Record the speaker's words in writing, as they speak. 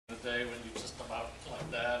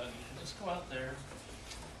Just go out there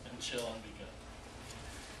and chill and be good.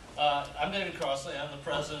 I'm David Crossley. I'm the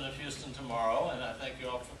president of Houston Tomorrow, and I thank you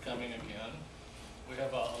all for coming again. We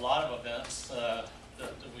have a lot of events that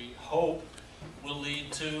we hope will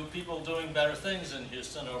lead to people doing better things in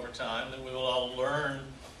Houston over time, that we will all learn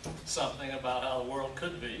something about how the world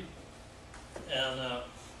could be. And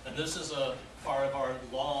this is a part of our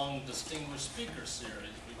long Distinguished Speaker Series.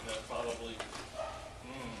 We've had probably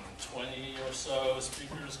 20 or so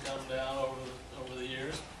speakers come down over the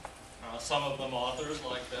years. Some of them authors,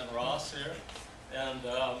 like Ben Ross here,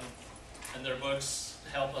 and their books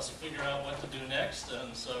help us figure out what to do next.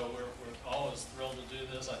 And so we're always thrilled to do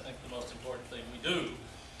this. I think the most important thing we do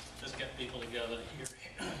is get people together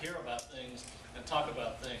to hear about things and talk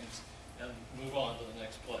about things and move on to the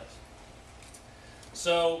next place.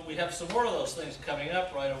 So we have some more of those things coming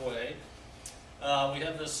up right away. We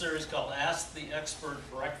have this series called Ask the Expert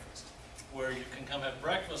Breakfast, where you can come have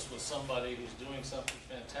breakfast with somebody who's doing something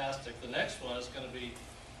fantastic. The next one is going to be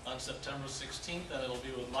on September 16th, and it'll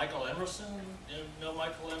be with Michael Emerson. You know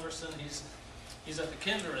Michael Emerson? He's at the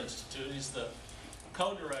Kinder Institute. He's the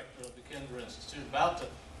co-director of the Kinder Institute, about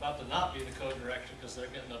to not be the co-director because they're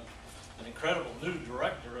getting an incredible new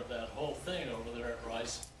director of that whole thing over there at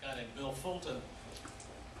Rice, a guy named Bill Fulton,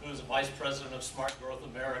 who's a vice president of Smart Growth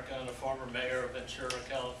America and a former mayor of Ventura,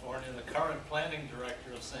 California, and the current planning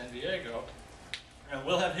director of San Diego. And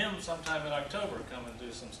we'll have him sometime in October come and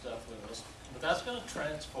do some stuff with us. But that's going to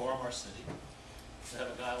transform our city, to have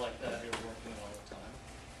a guy like that here working all the time.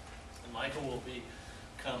 And Michael will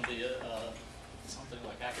become the something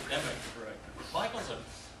like academic director. Michael's a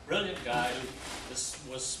brilliant guy who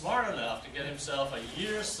was smart enough to get himself a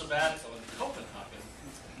year's sabbatical in Copenhagen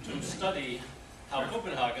to study how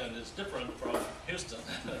Copenhagen is different from Houston.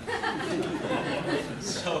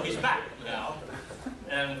 So he's back now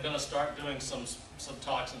and going to start doing some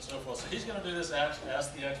talks and so forth. So he's going to do this Ask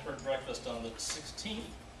the Expert Breakfast on the 16th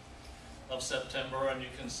of September, and you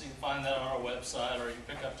can find that on our website, or you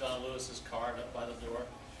can pick up John Lewis's card up by the door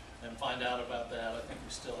and find out about that. I think we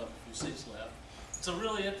still have a few seats left. It's a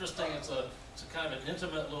really interesting, it's a kind of an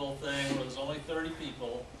intimate little thing where there's only 30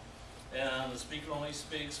 people, and the speaker only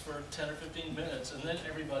speaks for 10 or 15 minutes, and then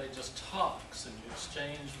everybody just talks and you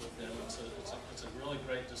exchange with them. It's a really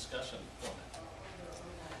great discussion format.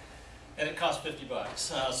 And it costs $50.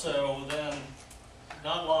 So then,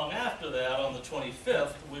 not long after that, on the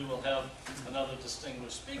 25th, we will have another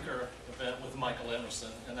distinguished speaker event with Michael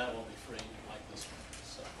Emerson, and that will be free like this one.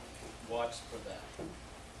 So watch for that.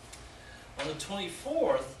 On the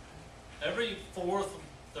 24th, every fourth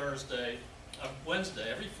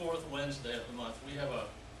Wednesday, every fourth Wednesday of the month, we have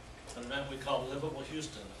an event we call Livable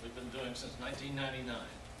Houston that we've been doing since 1999.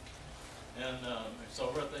 And it's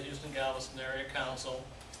over at the Houston Galveston Area Council.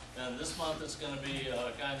 And this month it's going to be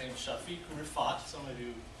a guy named Shafiq Rifat. Some of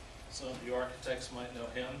you architects might know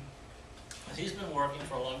him. And he's been working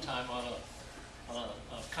for a long time on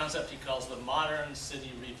a concept he calls the Modern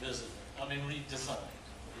City Revisited. Redesigned.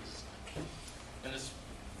 And it's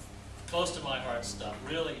close to my heart stuff.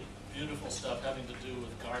 Really beautiful stuff having to do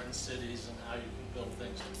with garden cities and how you can build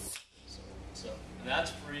things. And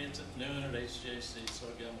that's free. It's at noon at HJC, so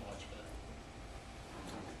again, watch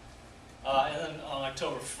that. And then on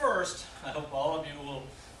October 1st, I hope all of you will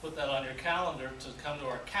put that on your calendar to come to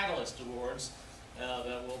our Catalyst Awards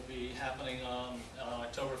that will be happening on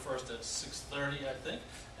October 1st at 6:30, I think,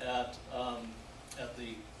 at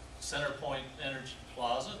the CenterPoint Energy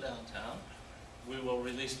Plaza downtown. We will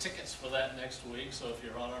release tickets for that next week, so if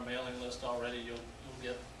you're on our mailing list already, you'll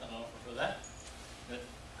get an offer for that.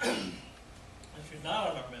 If you're not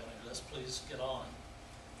on our mailing list, please get on.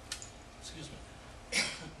 Excuse me.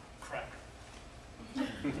 Crack.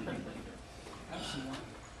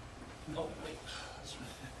 Oh, wait.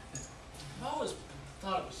 I've always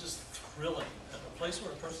thought it was just thrilling at a place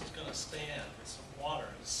where a person's going to stand with some water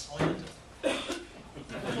and slant it.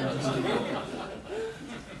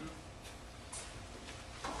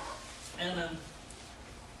 And then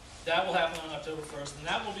that will happen on October 1st, and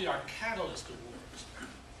that will be our Catalyst Awards.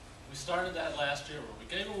 We started that last year where we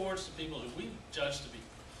gave awards to people who we judged to be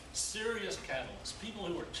serious catalysts, people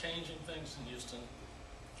who were changing things in Houston.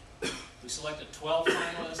 We selected 12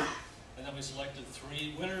 finalists, and then we selected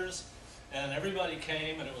 3 winners, and everybody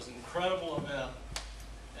came, and it was an incredible event.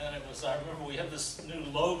 And it was, I remember we had this new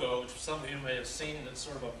logo, which some of you may have seen, and it's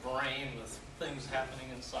sort of a brain with things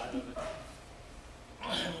happening inside of it.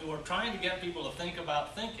 And we were trying to get people to think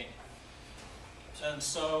about thinking. And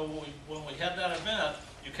so when we had that event,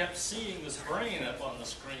 you kept seeing this brain up on the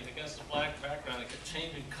screen against a black background. It kept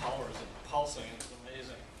changing colors and pulsing. It was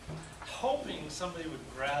amazing. Hoping somebody would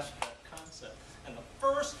grasp that concept. And the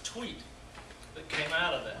first tweet that came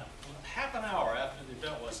out of that, half an hour after the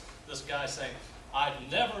event, was this guy saying, "I've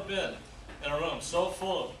never been in a room so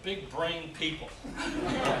full of big-brained people."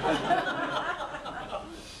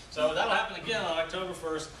 So that'll happen again on October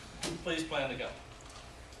 1st. Please plan to go.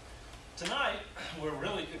 Tonight, we're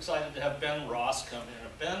really excited to have Ben Ross come here.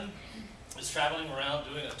 Ben is traveling around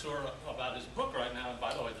doing a tour about his book right now. And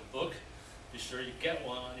by the way, the book, be sure you get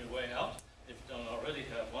one on your way out. If you don't already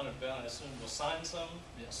have one, and Ben, I assume, will sign some.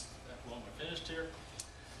 Yes, when we're finished here.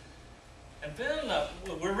 And Ben,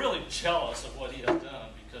 we're really jealous of what he has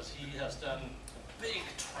done, because he has done a big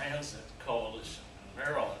transit coalition in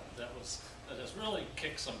Maryland that has really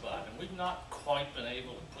kicked some butt, and we've not quite been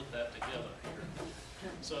able to put that together here.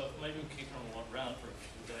 So maybe we keep him around for a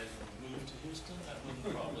few days and move to Houston. That wouldn't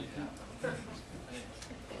probably happen. Anyway.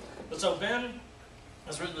 But so Ben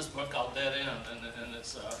has written this book called Dead End, and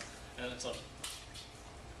it's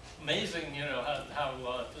amazing, you know,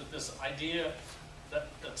 how this idea that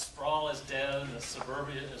sprawl is dead and that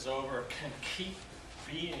suburbia is over can keep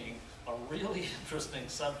being a really interesting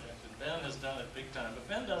subject. And Ben has done it big time. But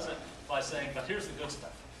Ben does it by saying, "But here's the good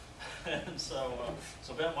stuff." And so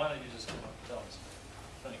Ben, why don't you just come up and tell us?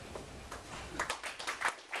 Thank you.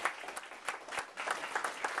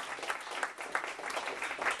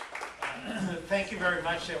 Thank you very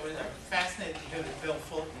much. It was fascinating to hear that Bill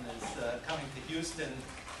Fulton is coming to Houston.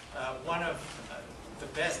 One of the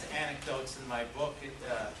best anecdotes in my book,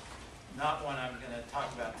 not one I'm going to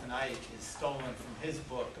talk about tonight, is stolen from his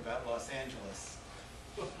book about Los Angeles.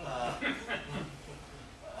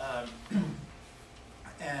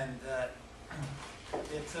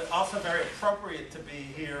 It's also very appropriate to be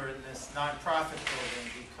here in this nonprofit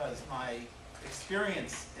building, because my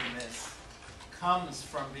experience in this comes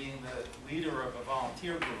from being the leader of a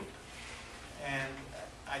volunteer group. And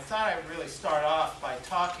I thought I'd really start off by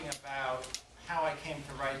talking about how I came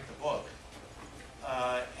to write the book.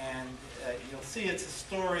 You'll see it's a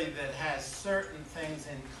story that has certain things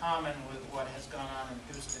in common with what has gone on in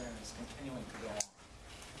Houston and is continuing to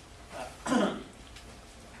go on.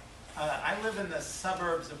 I live in the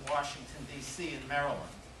suburbs of Washington, D.C. in Maryland.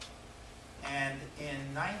 And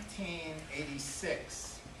in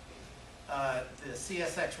 1986, the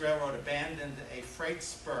CSX Railroad abandoned a freight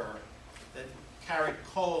spur that carried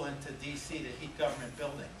coal into D.C. to heat government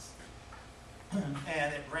buildings.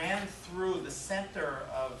 And it ran through the center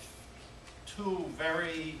of two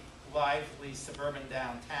very lively suburban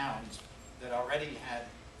downtowns that already had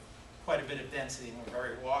quite a bit of density and were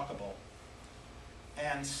very walkable.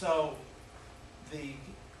 And so the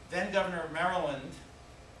then governor of Maryland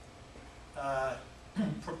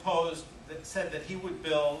said that he would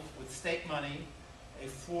build, with state money, a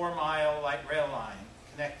 4-mile light rail line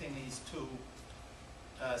connecting these two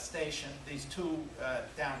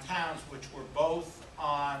downtowns, which were both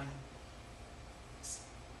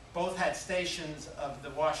had stations of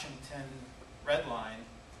the Washington Red Line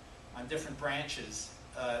on different branches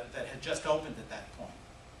that had just opened at that point.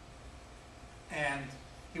 And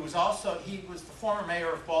he was the former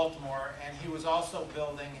mayor of Baltimore, and he was also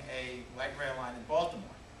building a light rail line in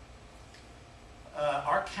Baltimore.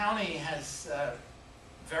 Our county has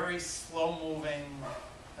very slow-moving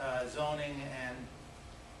zoning and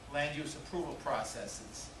land use approval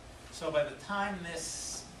processes. So by the time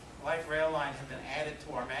this light rail line had been added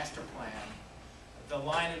to our master plan, the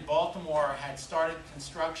line in Baltimore had started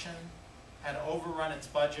construction, had overrun its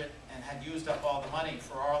budget, and had used up all the money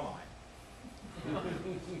for our line.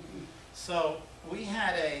 So we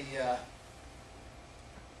had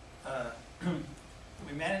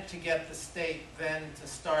we managed to get the state then to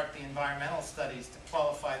start the environmental studies to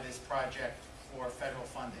qualify this project for federal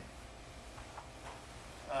funding.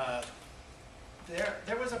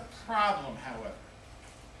 There was a problem, however.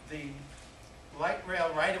 The light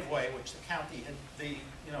rail right-of-way, which the county had,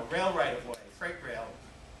 rail right-of-way, freight rail,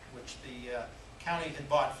 which the county had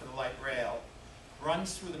bought for the light rail,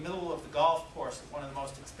 runs through the middle of the golf course of one of the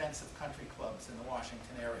most expensive country clubs in the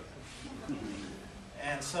Washington area.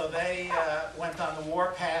 And so they went on the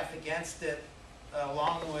warpath against it,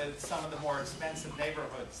 along with some of the more expensive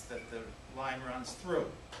neighborhoods that the line runs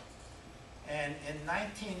through. And in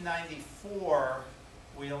 1994,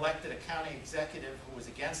 we elected a county executive who was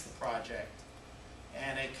against the project,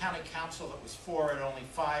 and a county council that was for it, only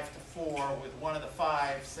 5-4, with one of the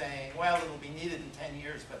 5 saying, well, it'll be needed in 10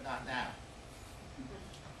 years, but not now.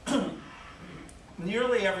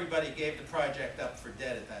 Nearly everybody gave the project up for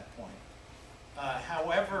dead at that point.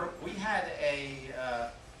 However, we had a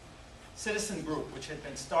citizen group which had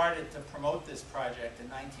been started to promote this project in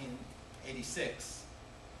 1986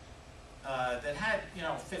 that had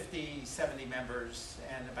 50, 70 members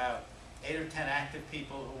and about 8 or 10 active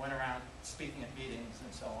people who went around speaking at meetings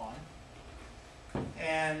and so on.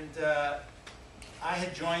 And I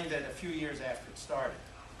had joined it a few years after it started.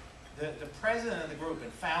 The president of the group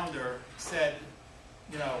and founder said,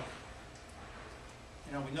 you know,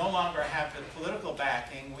 we no longer have the political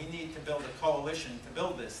backing. We need to build a coalition to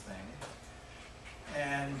build this thing.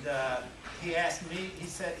 And he asked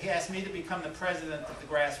me to become the president of the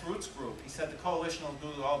grassroots group. He said, the coalition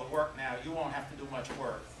will do all the work now. You won't have to do much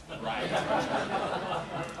work. Right.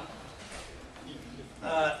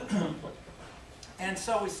 And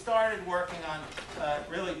so we started working on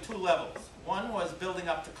really 2 levels. One was building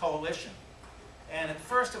up the coalition. And at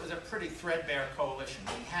first it was a pretty threadbare coalition.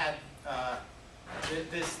 We had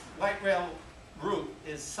this light rail route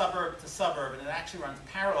is suburb to suburb, and it actually runs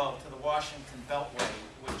parallel to the Washington Beltway,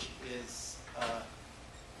 which is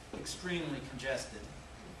extremely congested.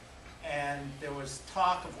 And there was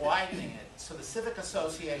talk of widening it. So the civic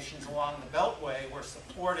associations along the Beltway were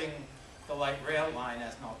supporting the light rail line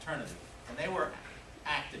as an alternative, and they were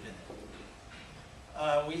active in it.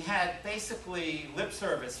 We had basically lip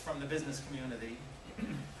service from the business community,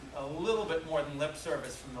 a little bit more than lip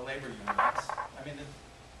service from the labor unions. I mean, the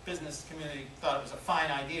business community thought it was a fine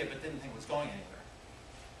idea, but didn't think it was going anywhere.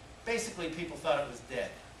 Basically, people thought it was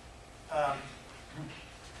dead.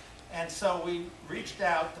 And so we reached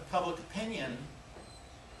out to public opinion,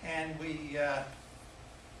 and we,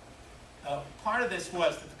 part of this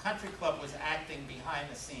was that the country club was acting behind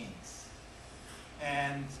the scenes.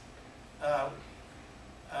 And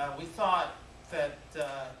we thought that,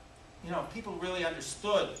 people really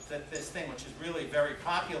understood that this thing, which is really very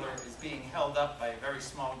popular, is being held up by a very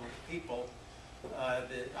small group of people.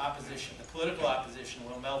 The opposition, the political opposition,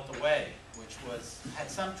 will melt away, which had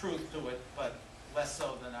some truth to it, but less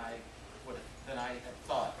so than I had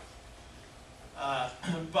thought.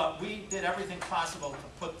 But we did everything possible to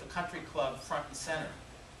put the country club front and center.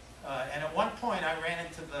 And at one point, I ran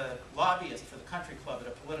into the lobbyist for the country club at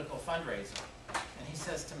a political fundraiser, and he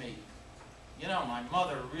says to me, you know, my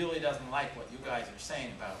mother really doesn't like what you guys are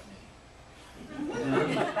saying about me.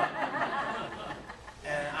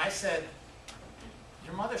 And I said,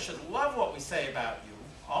 your mother should love what we say about you.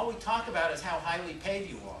 All we talk about is how highly paid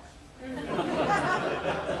you are.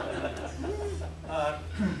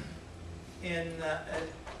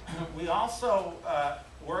 We also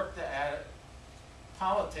worked at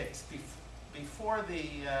politics before the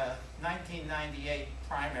 1998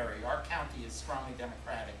 primary. Our county is strongly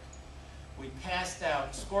Democratic. We passed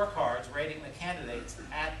out scorecards rating the candidates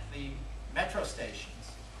at the metro stations.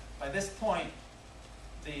 By this point,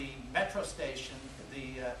 the metro station,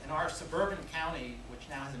 in our suburban county, which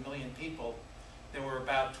now has 1 million people, there were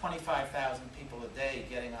about 25,000 people a day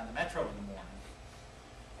getting on the metro in the morning.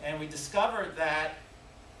 And we discovered that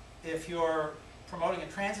if you're promoting a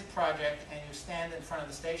transit project and you stand in front of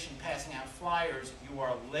the station passing out flyers, you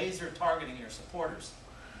are laser targeting your supporters.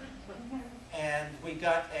 And we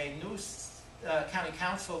got a new county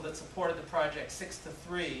council that supported the project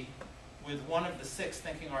 6-3, with one of the 6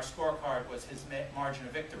 thinking our scorecard was his margin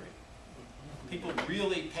of victory. People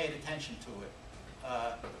really paid attention to it.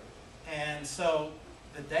 And so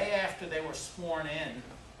the day after they were sworn in,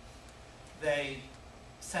 they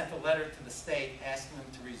sent a letter to the state asking them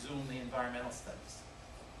to resume the environmental studies.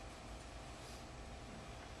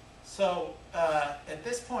 So at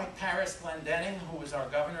this point, Paris Glendening, who was our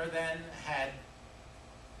governor then,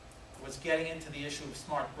 was getting into the issue of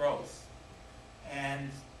smart growth. And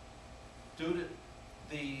due to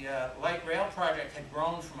the light rail project had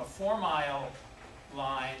grown from a 4-mile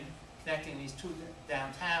line connecting these 2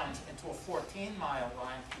 downtowns into a 14-mile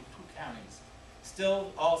line through 2 counties.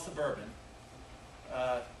 Still all suburban.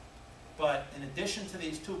 But in addition to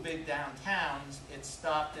these 2 big downtowns, it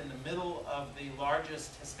stopped in the middle of the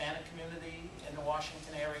largest Hispanic community in the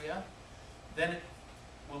Washington area. Then it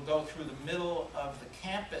will go through the middle of the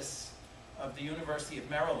campus of the University of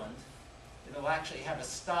Maryland. It'll actually have a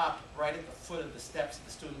stop right at the foot of the steps of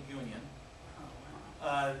the Student Union.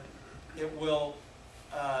 It will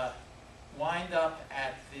wind up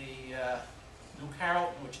at the New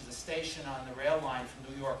Carrollton, which is a station on the rail line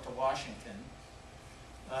from New York to Washington.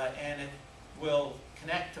 And it will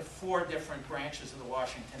connect to 4 different branches of the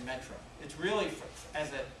Washington Metro. It's really,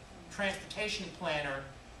 as a transportation planner,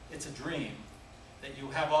 it's a dream that you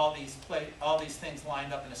have all these things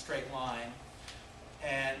lined up in a straight line.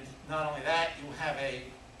 And not only that, you have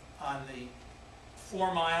on the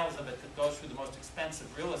 4 miles of it that goes through the most expensive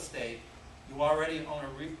real estate, you already own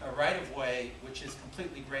a right-of-way which is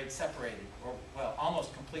completely grade separated, or well,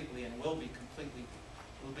 almost completely, and will be completely.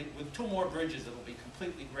 With 2 more bridges, it will be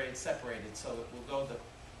completely grade separated, so it will go the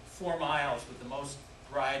 4 miles with the most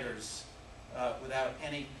riders without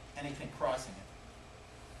anything crossing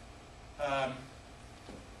it.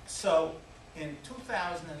 So in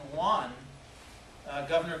 2001,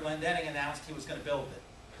 Governor Glendening announced he was going to build it.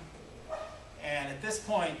 And at this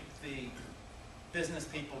point, the business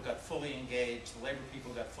people got fully engaged, the labor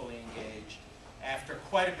people got fully engaged. After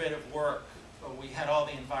quite a bit of work, we had all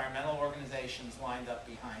the environmental organizations lined up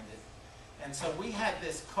behind it. And so we had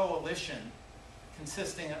this coalition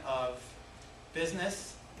consisting of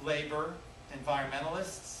business, labor,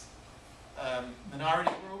 environmentalists,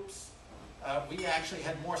 minority groups. We actually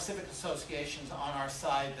had more civic associations on our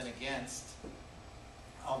side than against,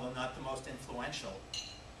 although not the most influential.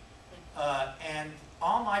 And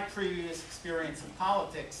all my previous experience in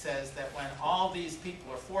politics says that when all these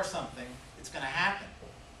people are for something, it's going to happen.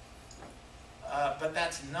 But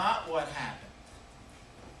that's not what happened.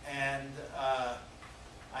 And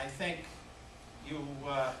I think you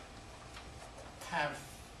have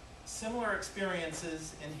similar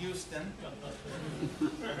experiences in Houston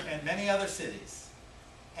and many other cities.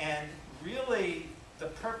 And really, the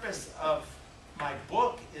purpose of my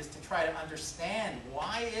book is to try to understand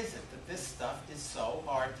why is it that this stuff is so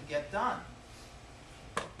hard to get done.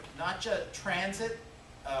 Not just transit,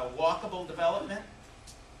 walkable development,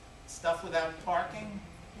 stuff without parking.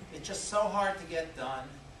 It's just so hard to get done.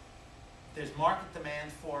 There's market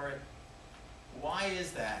demand for it. Why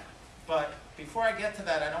is that? But before I get to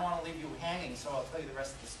that, I don't want to leave you hanging, so I'll tell you the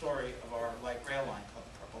rest of the story of our light rail line called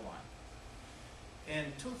the Purple Line.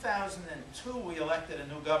 In 2002, we elected a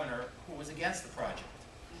new governor who was against the project.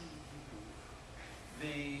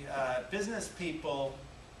 The business people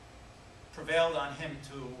prevailed on him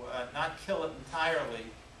to not kill it entirely,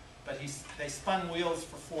 but they spun wheels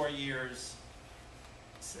for 4 years,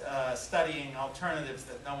 studying alternatives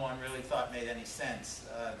that no one really thought made any sense.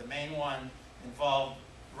 The main one involved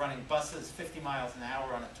running buses 50 miles an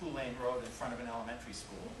hour on a 2-lane road in front of an elementary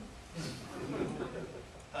school.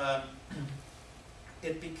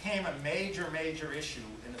 It became a major, major issue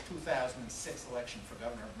in the 2006 election for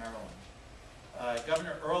governor of Maryland.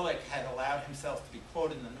 Governor Ehrlich had allowed himself to be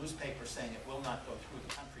quoted in the newspaper saying it will not go through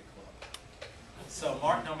the country club. So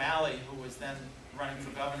Martin O'Malley, who was then running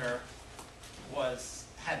for governor,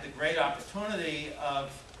 had the great opportunity of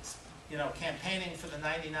campaigning for the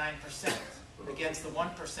 99% against the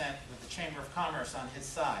 1% with the Chamber of Commerce on his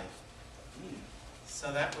side.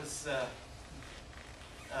 So that was,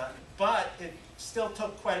 but it still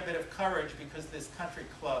took quite a bit of courage because this country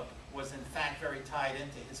club was in fact very tied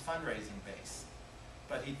into his fundraising base.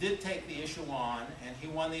 But he did take the issue on, and he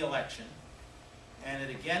won the election. And it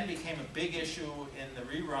again became a big issue in the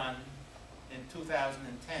rerun in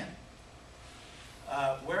 2010.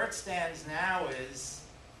 Where it stands now is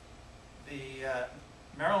the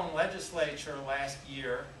Maryland legislature last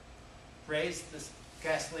year raised the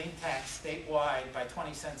gasoline tax statewide by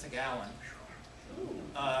 20 cents a gallon,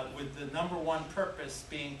 with the #1 purpose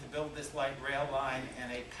being to build this light rail line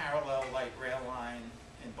and a parallel light rail line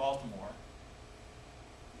in Baltimore.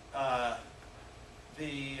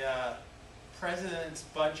 The president's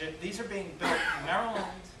budget, these are being built in Maryland.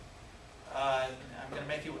 I'm going to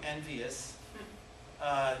make you envious.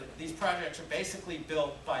 These projects are basically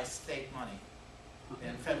built by state money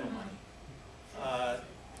and federal money.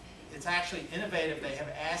 It's actually innovative. They have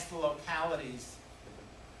asked the localities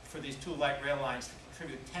for these 2 light rail lines to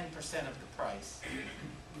contribute 10% of the price.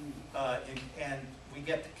 And we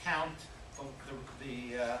get to count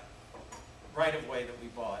the right-of-way that we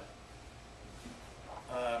bought.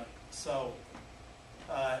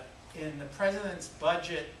 In the president's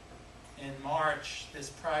budget in March, this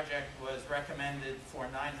project was recommended for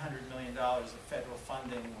 $900 million of federal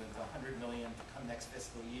funding with $100 million to come next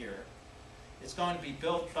fiscal year. It's going to be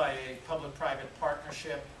built by a public-private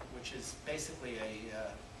partnership, which is basically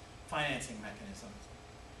a financing mechanism.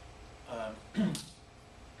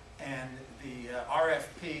 And the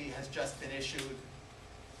RFP has just been issued.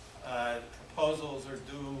 Proposals are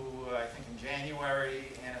due, I think, in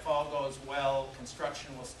January, and if all goes well,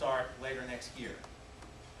 construction will start later next year.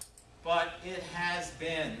 But it has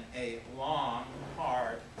been a long,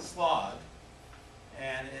 hard slog,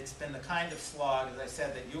 and it's been the kind of slog, as I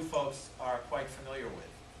said, that you folks are quite familiar with.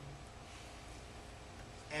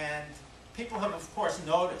 And people have, of course,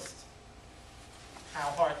 noticed how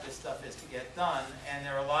hard this stuff is to get done, and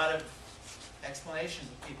there are a lot of explanations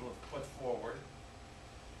that people have put forward.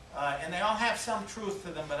 And they all have some truth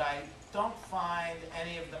to them, but I don't find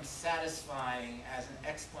any of them satisfying as an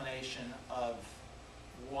explanation of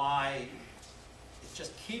why it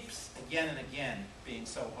just keeps again and again being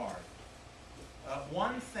so hard.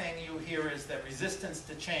 One thing you hear is that resistance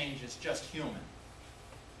to change is just human.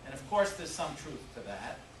 And of course there's some truth to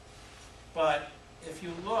that. But if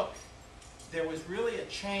you look, there was really a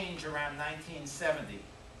change around 1970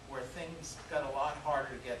 where things got a lot harder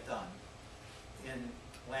to get done in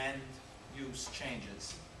land use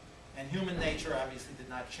changes. And human nature obviously did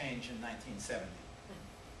not change in 1970.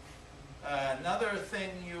 Another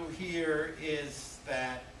thing you hear is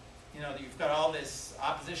that, you've got all this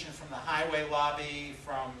opposition from the highway lobby,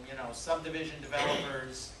 from, subdivision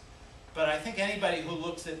developers. But I think anybody who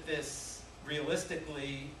looks at this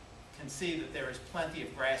realistically can see that there is plenty of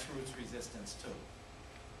grassroots resistance too.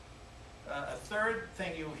 A third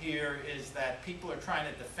thing you hear is that people are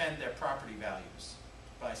trying to defend their property values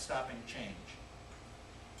by stopping change.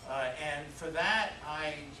 And for that,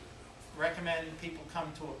 I recommend people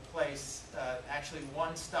come to a place, actually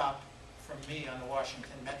one stop from me on the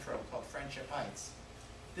Washington Metro called Friendship Heights.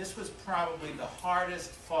 This was probably the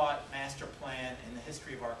hardest fought master plan in the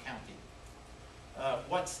history of our county.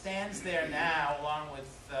 What stands there now, along with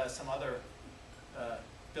some other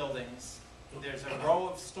buildings, there's a row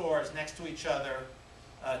of stores next to each other,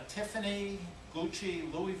 Tiffany,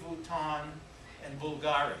 Gucci, Louis Vuitton, and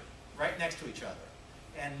Bulgari, right next to each other.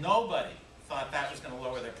 And nobody thought that was going to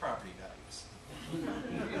lower their property values.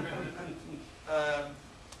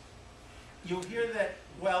 You hear that,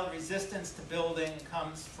 well, resistance to building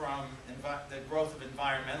comes from the growth of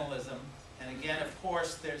environmentalism. And again, of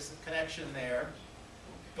course, there's a connection there.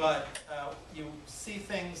 But you see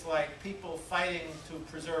things like people fighting to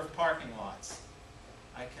preserve parking lots.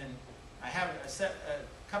 I have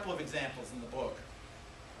a couple of examples in the book.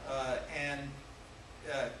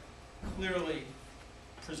 Clearly,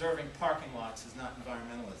 preserving parking lots is not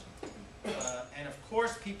environmentalism. And of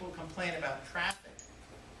course, people complain about traffic.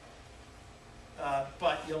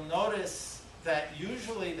 But you'll notice that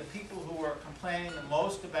usually the people who are complaining the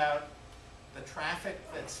most about the traffic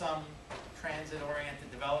that some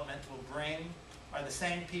transit-oriented development will bring are the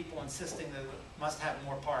same people insisting that it must have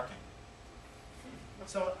more parking.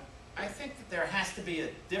 So I think that there has to be a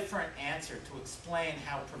different answer to explain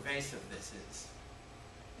how pervasive this is.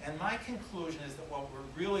 And my conclusion is that what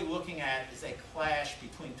we're really looking at is a clash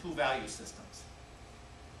between two value systems.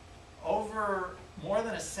 Over more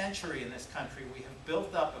than a century in this country, we have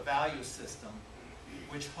built up a value system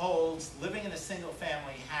which holds living in a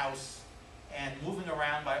single-family house and moving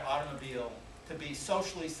around by automobile to be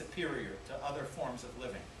socially superior to other forms of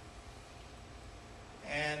living.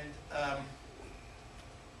 And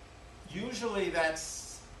usually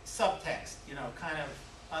that's subtext, kind of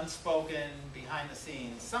unspoken, behind the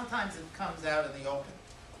scenes. Sometimes it comes out in the open.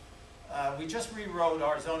 We just rewrote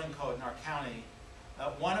our zoning code in our county.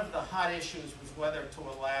 One of the hot issues was whether to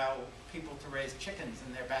allow people to raise chickens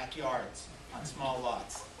in their backyards on small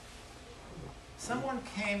lots. Someone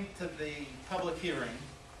came to the public hearing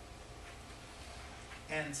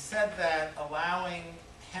and said that allowing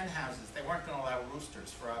hen houses, they weren't going to allow roosters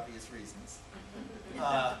for obvious reasons,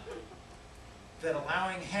 that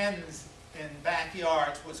allowing hens in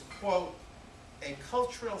backyards was, quote, a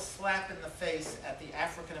cultural slap in the face at the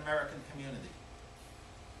African American community.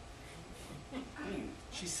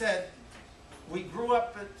 She said, we grew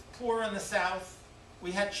up poor in the South,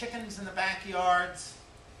 we had chickens in the backyards,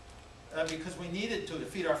 because we needed to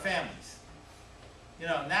feed our families.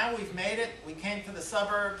 Now we've made it, we came to the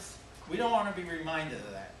suburbs, we don't want to be reminded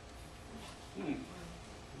of that.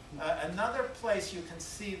 Another place you can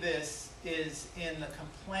see this is in the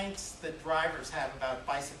complaints that drivers have about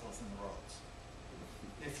bicycles in the roads.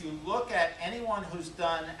 If you look at anyone who's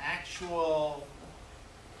done actual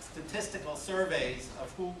statistical surveys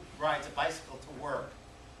of who rides a bicycle to work,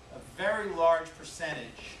 a very large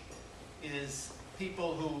percentage is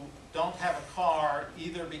people who don't have a car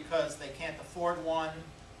either because they can't afford one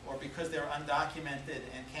or because they're undocumented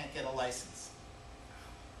and can't get a license.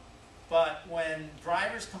 But when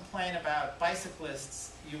drivers complain about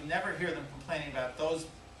bicyclists, you never hear them complaining about those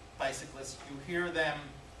bicyclists. You hear them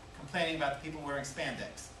complaining about the people wearing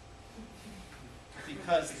spandex.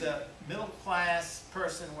 Because the middle-class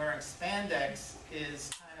person wearing spandex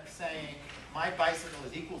is kind of saying, my bicycle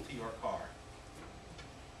is equal to your car.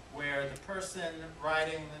 Where the person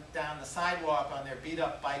riding down the sidewalk on their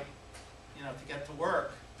beat-up bike, to get to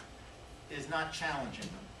work, is not challenging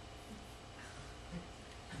them.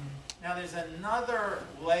 Now there's another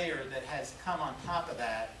layer that has come on top of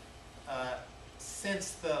that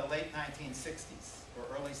since the late 1960s or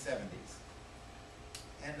early 70s.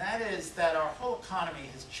 And that is that our whole economy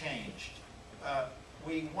has changed.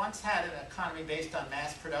 We once had an economy based on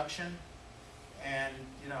mass production, and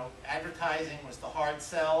advertising was the hard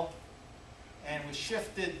sell, and we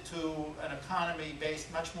shifted to an economy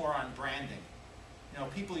based much more on branding.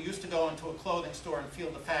 People used to go into a clothing store and feel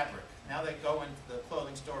the fabric. Now they go into the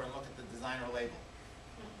clothing store and look at the design designer label.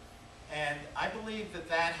 And I believe that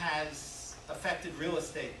that has affected real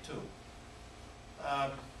estate too.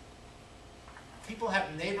 People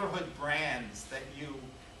have neighborhood brands that you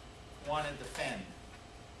want to defend.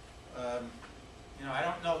 You know, I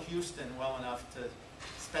don't know Houston well enough to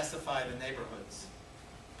specify the neighborhoods,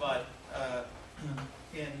 but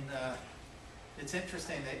it's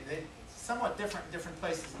interesting. They somewhat different in different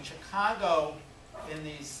places. In Chicago, in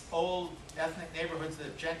these old ethnic neighborhoods that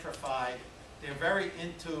have gentrified, they're very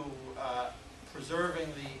into preserving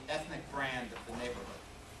the ethnic brand of the neighborhood.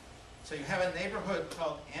 So you have a neighborhood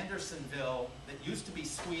called Andersonville that used to be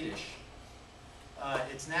Swedish.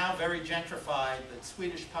 It's now very gentrified. The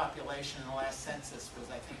Swedish population in the last census was,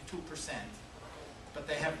 I think, 2%. But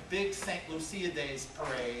they have a big St. Lucia Days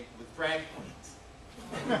parade with drag queens.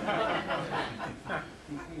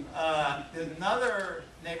 There's another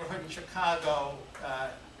neighborhood in Chicago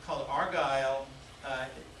called Argyle.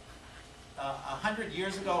 100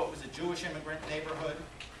 years ago, it was a Jewish immigrant neighborhood.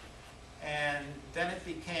 And then it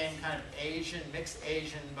became kind of Asian, mixed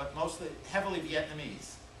Asian, but mostly heavily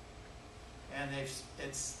Vietnamese. And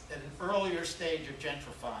it's at an earlier stage of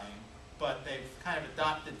gentrifying, but they've kind of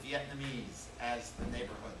adopted Vietnamese as the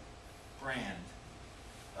neighborhood brand.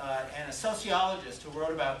 And a sociologist who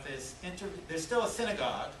wrote about this, there's still a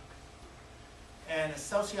synagogue, and a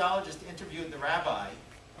sociologist interviewed the rabbi,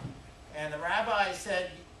 and the rabbi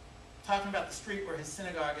said, talking about the street where his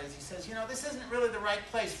synagogue is, he says, you know, this isn't really the right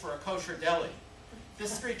place for a kosher deli.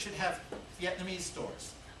 This street should have Vietnamese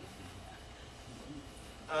stores.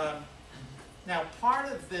 Now,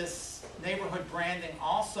 part of this neighborhood branding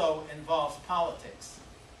also involves politics.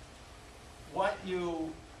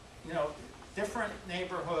 Different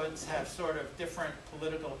neighborhoods have sort of different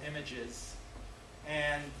political images,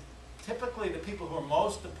 and typically the people who are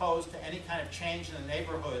most opposed to any kind of change in the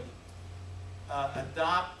neighborhood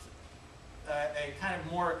adopt a kind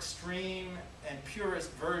of more extreme and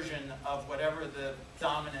purist version of whatever the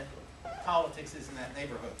dominant politics is in that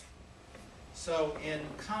neighborhood. So in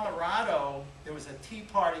Colorado, there was a Tea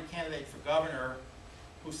Party candidate for governor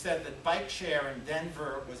who said that bike share in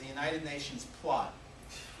Denver was a United Nations plot.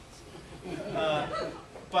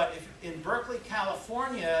 But in Berkeley,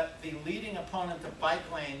 California, the leading opponent of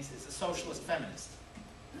bike lanes is a socialist feminist.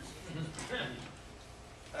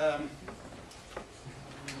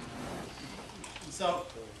 So,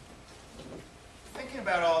 thinking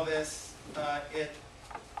about all this, it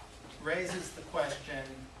raises the question,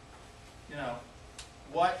 you know,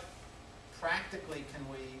 what practically can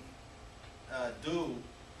we do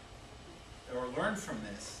or learn from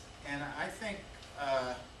this? And I think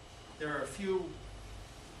there are a few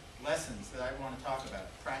lessons that I want to talk about,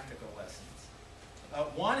 practical lessons.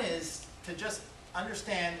 One is to just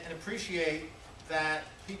understand and appreciate that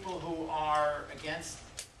people who are against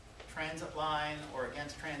transit line or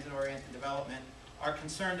against transit-oriented development are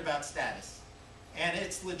concerned about status. And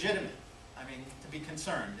it's legitimate, I mean, to be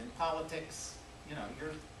concerned. In politics, you know,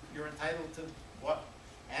 you're entitled to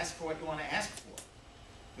ask for what you want to ask for,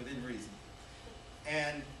 within reason.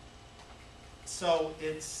 And so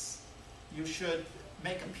you should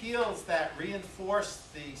make appeals that reinforce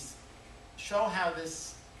show how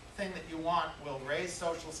this thing that you want will raise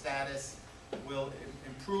social status, will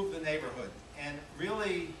improve the neighborhood. And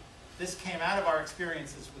really, this came out of our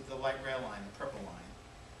experiences with the light rail line, the Purple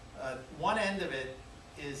Line. One end of it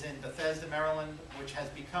is in Bethesda, Maryland, which has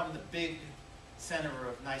become the big center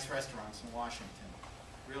of nice restaurants in Washington.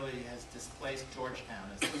 Really has displaced Georgetown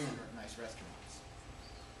as the center of nice restaurants.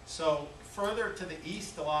 So further to the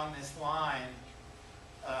east along this line,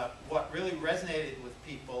 what really resonated with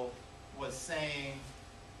people was saying,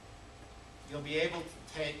 you'll be able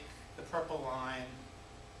to take the Purple Line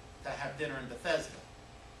to have dinner in Bethesda.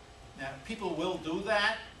 Now, people will do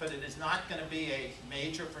that, but it is not going to be a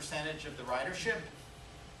major percentage of the ridership.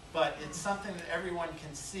 But it's something that everyone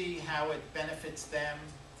can see how it benefits them.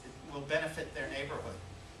 It will benefit their neighborhood.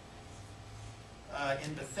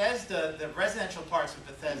 In Bethesda, the residential parts of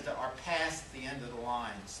Bethesda are past the end of the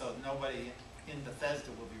line, so nobody in Bethesda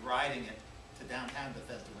will be riding it to downtown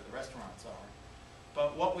Bethesda where the restaurants are.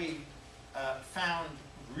 But what we found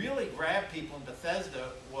really grabbed people in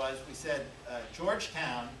Bethesda was, we said,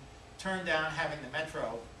 Georgetown turned down having the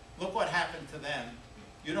metro. Look what happened to them.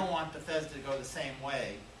 You don't want Bethesda to go the same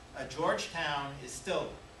way. Georgetown is still,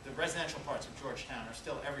 the residential parts of Georgetown are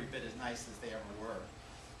still every bit as nice as they ever were.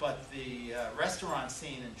 But the restaurant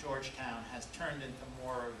scene in Georgetown has turned into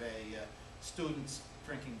more of a students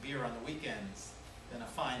drinking beer on the weekends than a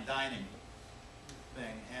fine dining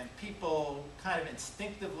thing. And people kind of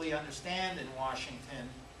instinctively understand in Washington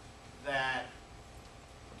that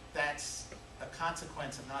that's a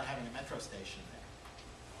consequence of not having a metro station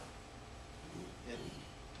there. It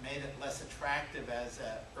made it less attractive as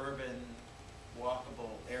an urban,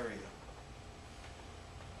 walkable area.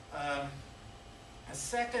 A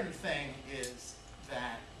second thing is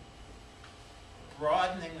that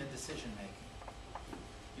broadening the decision-making.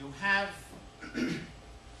 You have,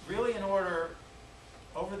 really in order,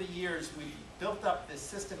 over the years, we've built up this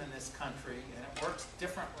system in this country, and it works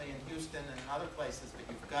differently in Houston and in other places, but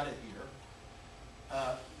you've got it here,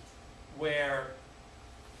 where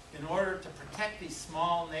in order to protect these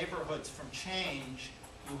small neighborhoods from change,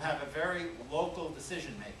 you have a very local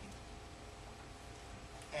decision-making.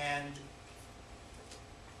 And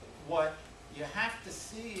what you have to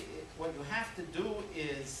see, what you have to do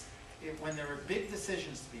is, when there are big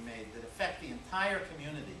decisions to be made that affect the entire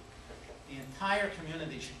community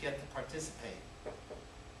should get to participate.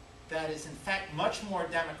 That is, in fact, much more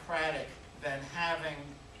democratic than having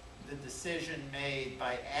the decision made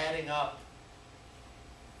by adding up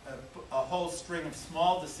a whole string of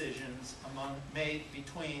small decisions made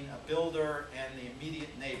between a builder and the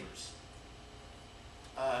immediate neighbors.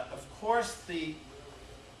 Of course, the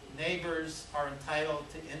neighbors are entitled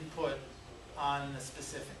to input on the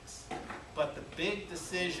specifics, but the big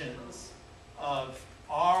decisions of,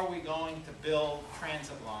 are we going to build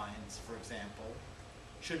transit lines, for example,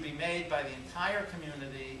 should be made by the entire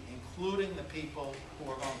community, including the people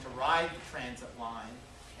who are going to ride the transit line,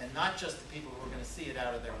 and not just the people who are going to see it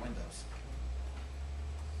out of their windows.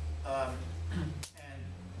 A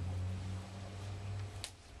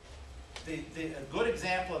good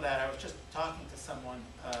example of that, I was just talking to someone,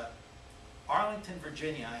 Arlington,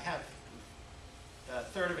 Virginia. I have a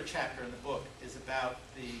third of a chapter in the book is about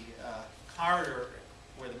the corridor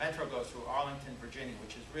where the metro goes through Arlington, Virginia,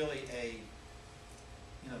 which is really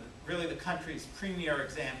really the country's premier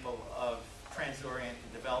example of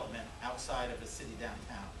transit-oriented development outside of a city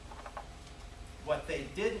downtown. What they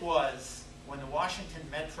did was, when the Washington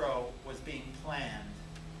Metro was being planned,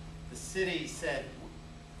 the city said,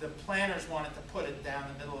 the planners wanted to put it down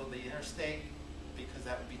the middle of the interstate because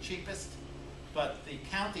that would be cheapest, but the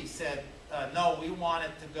county said, no, we want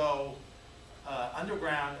it to go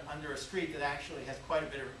underground under a street that actually had quite a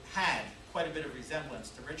bit of resemblance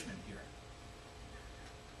to Richmond here.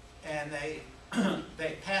 And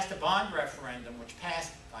they passed a bond referendum, which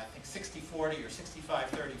passed, I think, 60-40 or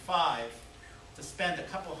 65-35, to spend a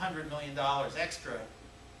couple $100 million extra,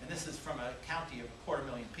 and this is from a county of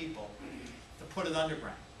 250,000 people, to put it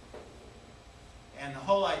underground. And the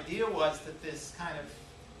whole idea was that this kind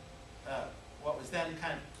of, what was then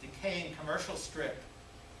kind of decaying commercial strip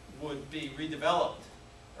would be redeveloped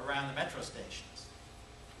around the metro stations.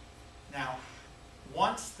 Now,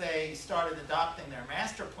 once they started adopting their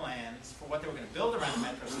master plans for what they were going to build around the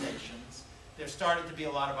metro stations, there started to be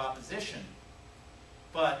a lot of opposition.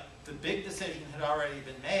 But the big decision had already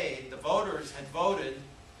been made. The voters had voted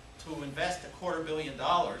to invest $250 million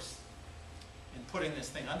in putting this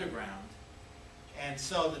thing underground. And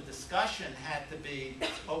so the discussion had to be,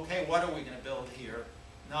 okay, what are we going to build here?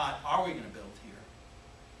 Not, are we going to build here?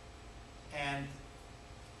 And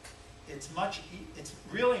it's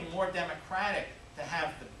really more democratic to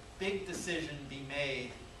have the big decision be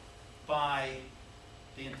made by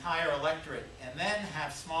the entire electorate and then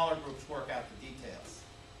have smaller groups work out the details.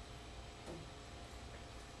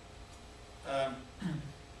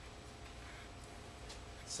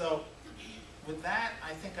 So with that,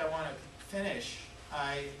 I think I want to finish.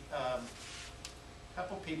 A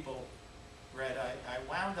couple people read, I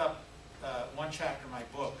wound up one chapter of my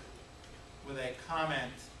book with a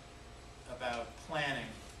comment about planning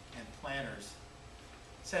and planners.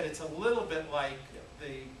 It said it's a little bit like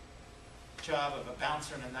the job of a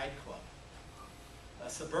bouncer in a nightclub. A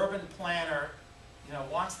suburban planner,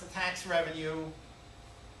 wants the tax revenue,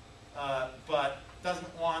 but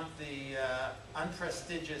doesn't want the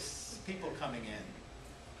unprestigious people coming in.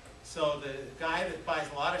 So the guy that buys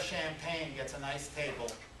a lot of champagne gets a nice table.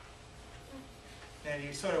 And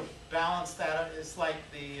you sort of balance that out. It's like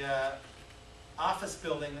the office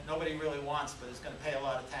building that nobody really wants, but is going to pay a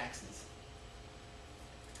lot of taxes.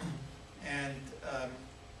 And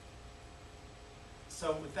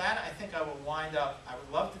so with that, I think I will wind up. I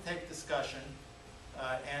would love to take discussion.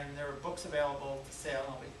 And there are books available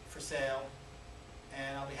for sale,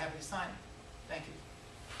 and I'll be happy to sign them. Thank you.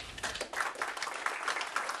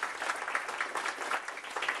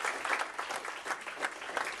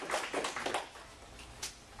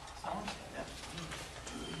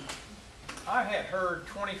 I had heard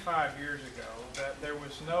 25 years ago that there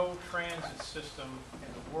was no transit system in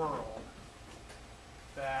the world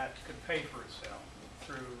that could pay for itself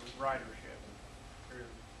through ridership, through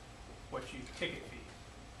what you ticket fee.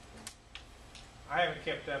 I haven't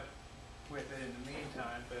kept up with it in the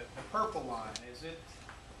meantime, but the Purple Line, does it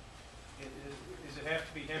have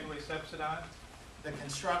to be heavily subsidized? The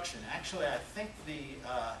construction, actually, I think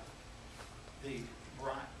I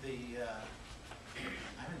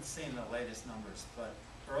haven't seen the latest numbers, but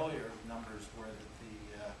earlier numbers were that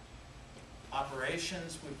the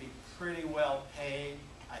operations would be pretty well paid.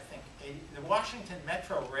 I think the Washington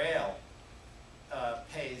Metro Rail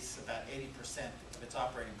pays about 80% of its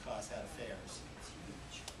operating costs out of fares.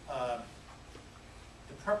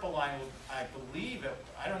 The Purple Line, I believe,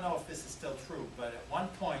 I don't know if this is still true, but at one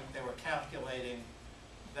point they were calculating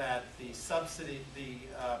that the subsidy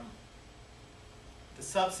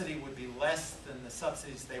would be less than the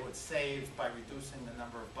subsidies they would save by reducing the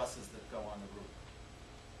number of buses that go on the route.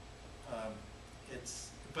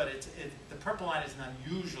 The Purple Line is an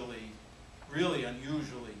really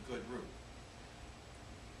unusually good route.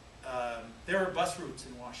 There are bus routes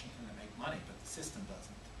in Washington that make money, but the system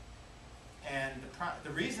doesn't. And the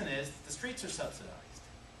reason is the streets are subsidized.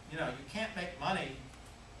 You know, you can't make money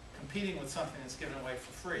competing with something that's given away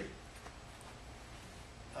for free.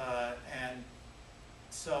 And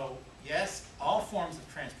so, yes, all forms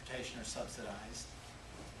of transportation are subsidized.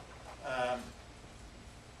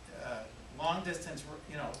 Long distance,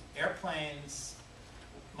 you know, airplanes,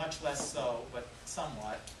 much less so, but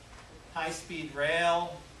somewhat. High-speed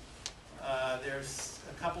rail, there's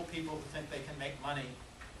a couple people who think they can make money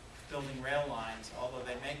building rail lines, although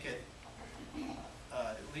they make it,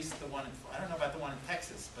 at least the one, I don't know about the one in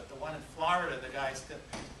Texas, but the one in Florida, the guys,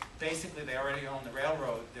 basically they already own the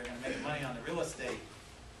railroad. They're going to make money on the real estate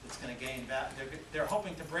that's going to gain value. They're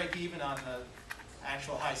hoping to break even on the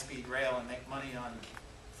actual high-speed rail and make money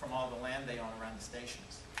from all the land they own around the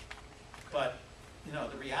stations. But, you know,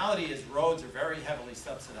 the reality is roads are very heavily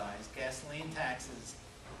subsidized. Gasoline taxes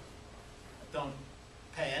don't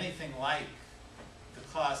pay anything like the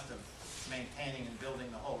cost of maintaining and building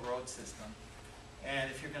the whole road system. And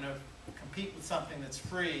if you're going to compete with something that's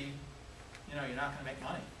free, you know, you're not going to make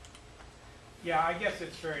money. Yeah, I guess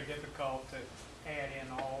it's very difficult to add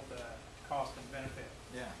in all the cost and benefit.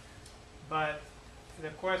 Yeah. But the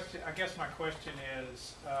question, I guess my question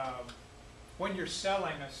is, when you're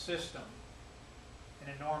selling a system,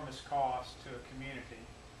 an enormous cost to a community,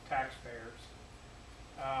 taxpayers,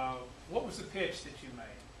 what was the pitch that you made?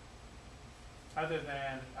 Other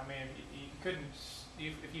than, I mean,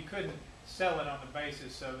 if you couldn't sell it on the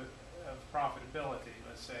basis of profitability,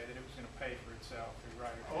 let's say, that it was going to pay for itself through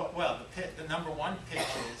right. Well, the number one pitch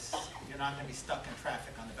is you're not going to be stuck in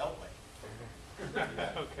traffic on the Beltway.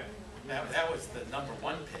 Okay. That was the number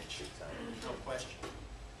one pitch, no question.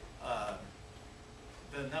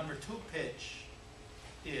 The number two pitch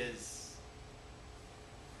is,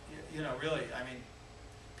 you know, really, I mean,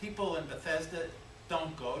 people in Bethesda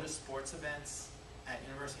don't go to sports events at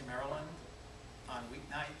University of Maryland on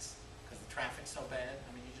weeknights because the traffic's so bad.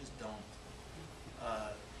 I mean, you just don't.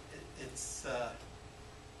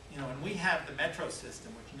 You know, and we have the metro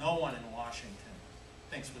system, which no one in Washington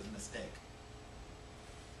thinks was a mistake.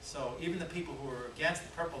 So even the people who are against the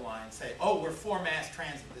Purple Line say, "Oh, we're for mass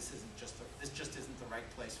transit. This just isn't the right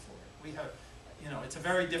place for it." We have, you know, it's a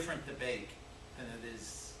very different debate than it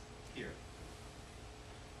is here.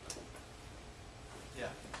 Yeah.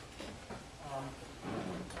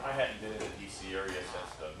 I hadn't been in the DC area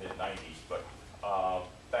since the mid-90s, but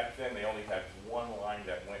back then they only had one line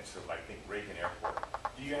that went to, I think, Reagan Airport.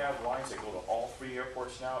 Do you have lines that go to all three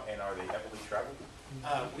airports now, and are they heavily traveled?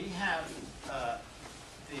 We have to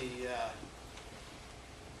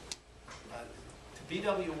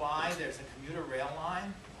BWI, there's a commuter rail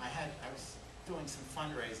line. I was doing some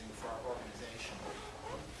fundraising for our organization,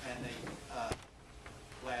 and they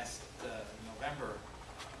last November,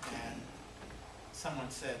 and someone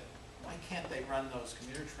said, "Why can't they run those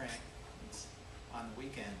commuter trains on the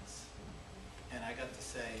weekends?" And I got to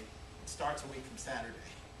say, it starts a week from Saturday.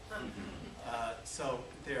 So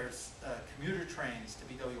there's commuter trains to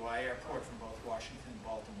BWI Airport from both Washington and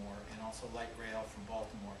Baltimore, and also light rail from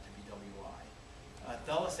Baltimore to BWI.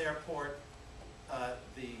 Dulles Airport,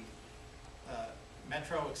 the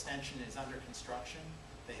metro extension is under construction.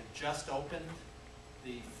 They have just opened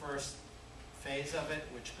the first phase of it,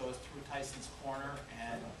 which goes through Tyson's Corner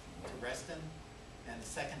and to Reston, and the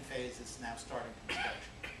second phase is now starting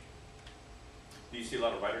construction. Do you see a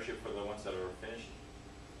lot of ridership for the ones that are finished?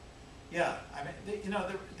 Yeah, I mean, you know,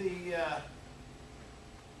 the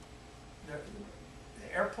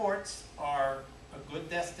airports are a good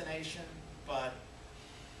destination, but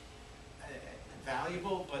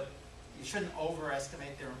valuable, but you shouldn't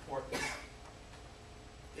overestimate their importance.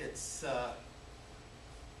 It's,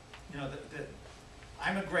 you know,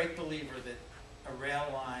 I'm a great believer that a rail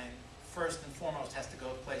line, first and foremost, has to go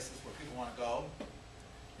to places where people want to go.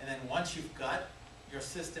 And then once you've got your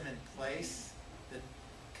system in place that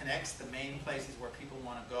connects the main places where people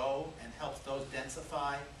want to go and helps those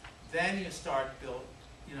densify, then you start build,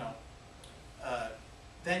 you know,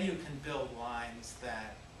 then you can build lines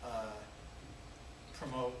that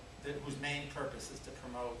promote, whose main purpose is to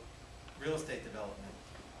promote real estate development.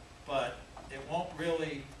 But it won't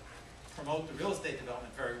really promote the real estate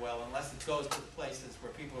development very well unless it goes to the places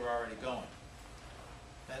where people are already going.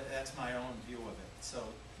 That's my own view of it. So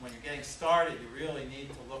when you're getting started, you really need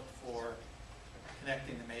to look for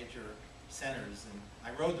connecting the major centers. And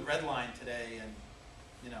I rode the Red Line today, and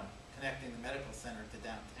you know, connecting the medical center to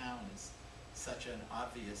downtown is such an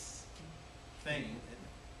obvious thing. It,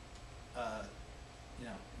 you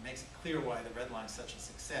know, it makes it clear why the Red Line is such a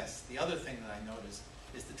success. The other thing that I noticed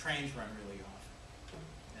is the trains run really often,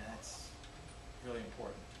 and that's really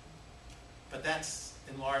important. But that's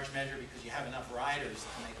in large measure because you have enough riders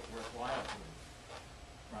to make it worthwhile to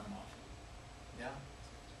run them often. Yeah?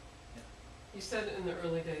 Yeah. You said in the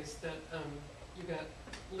early days that you got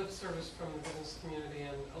lip service from the business community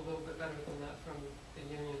and a little bit better than that from the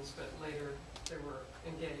unions, but later they were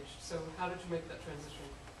engaged. So how did you make that transition?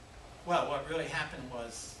 Well, what really happened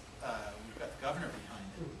was we got the governor behind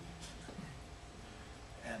it.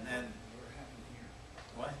 And then,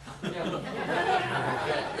 what? Yeah.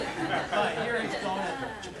 Here he's going to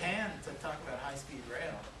Japan to talk about high-speed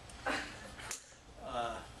rail.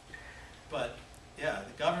 But yeah,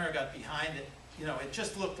 the governor got behind it. You know, it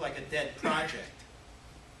just looked like a dead project.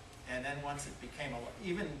 And then once it became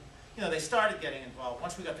even, you know, they started getting involved.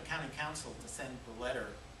 Once we got the county council to send the letter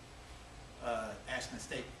asking the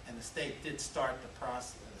state, and the state did start the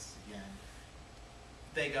process again,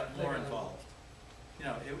 they got more involved. You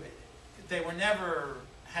know, they were never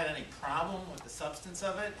had any problem with the substance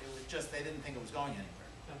of it. It was just they didn't think it was going anywhere.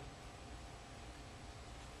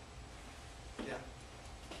 Yeah.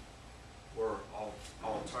 Were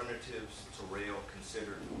alternatives to rail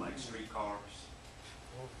considered, like streetcars?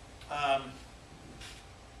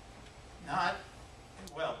 Not,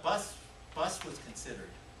 well, bus was considered,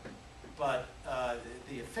 but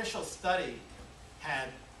the official study had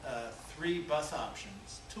 3 bus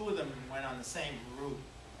options. 2 of them went on the same route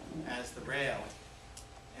as the rail,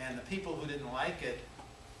 and the people who didn't like it,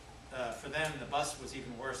 for them the bus was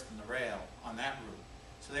even worse than the rail on that route.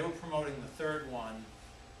 So they were promoting the 3rd one,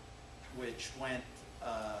 which went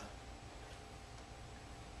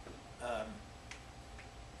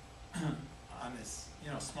on this,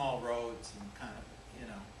 you know, small roads, and kind of, you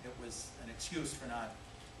know, it was an excuse for not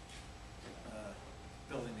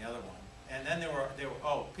building the other one. And then there were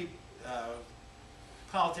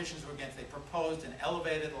politicians were against. They proposed an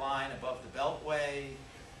elevated line above the Beltway.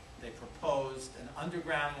 They proposed an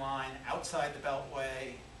underground line outside the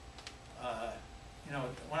Beltway. You know,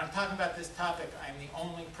 when I'm talking about this topic, I'm the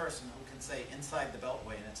only person who can say inside the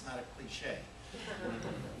Beltway, and it's not a cliche.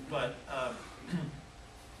 But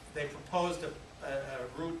they proposed a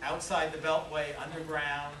route outside the Beltway,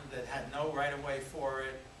 underground, that had no right-of-way for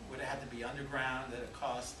it. Would have had to be underground at a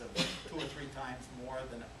cost of 2 or 3 times more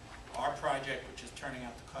than our project, which is turning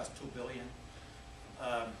out to cost $2 billion.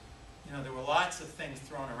 You know, there were lots of things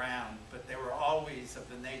thrown around, but they were always of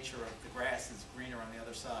the nature of the grass is greener on the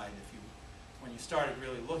other side. When you started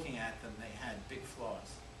really looking at them, they had big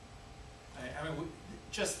flaws. I mean,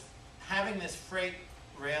 just having this freight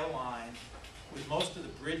rail line with most of the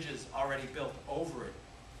bridges already built over it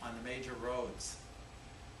on the major roads,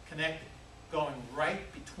 going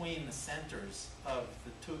right between the centers of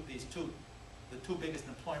the two biggest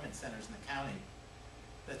employment centers in the county.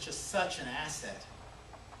 That's just such an asset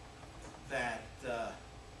that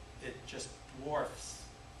it just dwarfs.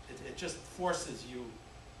 It just forces you,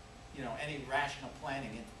 you know, any rational planning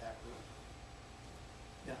into that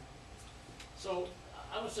route. Yeah. So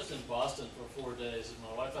I was just in Boston for 4 days, and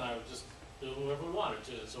my wife and I would just do whatever we wanted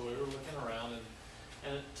to. So we were looking around,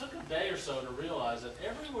 and it took a day or so to realize that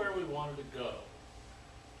everywhere we wanted to go,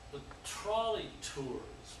 the trolley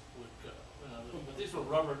tours would go. But these were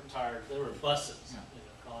rubber-tired, they were buses, you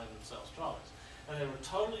know, calling themselves trolleys. And they were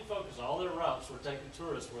totally focused, all their routes were taking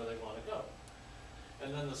tourists where they want to go.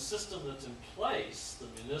 And then the system that's in place, the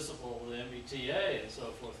municipal, the MBTA and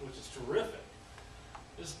so forth, which is terrific,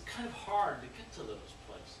 is kind of hard to get to those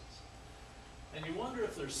places. And you wonder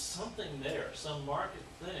if there's something there, some market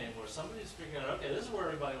thing, where somebody's figuring out, okay, this is where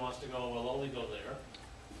everybody wants to go, and we'll only go there,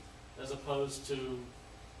 as opposed to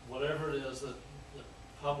whatever it is that the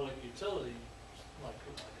public utility, like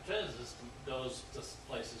a transit system, goes to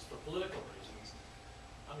places for political reasons.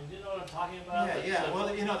 I mean, do you know what I'm talking about? Yeah, It's yeah, a-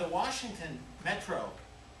 well, you know, the Washington Metro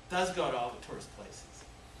does go to all the tourist places.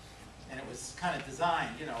 And it was kind of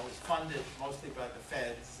designed, you know, it was funded mostly by the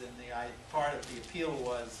feds, and part of the appeal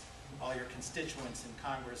was all your constituents in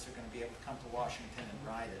Congress are gonna be able to come to Washington and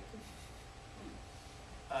ride it.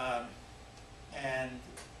 And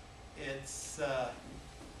it's, but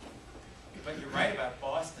you're right about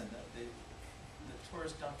Boston, the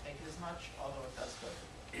tourists don't take it as much, although it does go.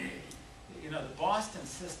 You know, the Boston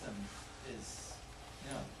system is,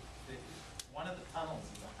 you know, one of the tunnels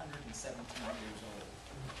is 117 years old.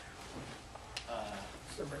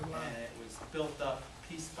 And it was built up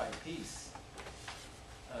piece by piece.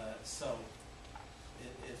 So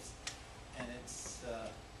it's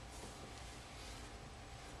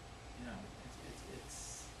you know,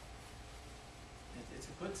 it's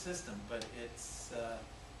a good system, but it's, you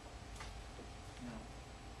know.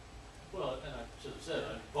 Well, and I should have said,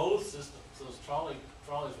 both systems, those trolleys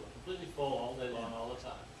were completely full all day long, all the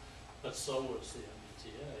time. But so was the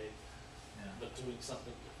MBTA, Yeah. but doing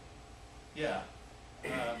something different. Yeah.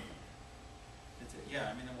 Yeah,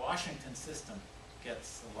 I mean, the Washington system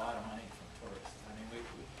gets a lot of money from tourists. I mean,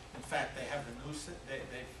 in fact, they have the new,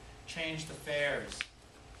 they've changed the fares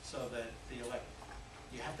so that you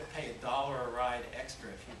have to pay $1 a ride extra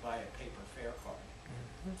if you buy a paper fare card.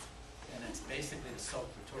 And it's basically the soap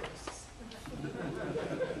for tourists.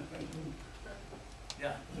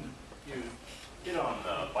 Yeah, You hit on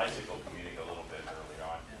the bicycle commuting a little bit earlier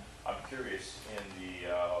on. yeah. I'm curious, in the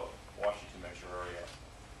Washington metro area,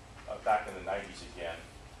 back in the 90s again,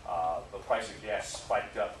 the price of gas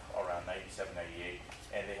spiked up around 97, 98,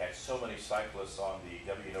 and they had so many cyclists on the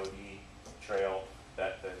WNOD trail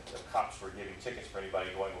that the cops were giving tickets for anybody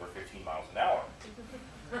going over 15 miles an hour.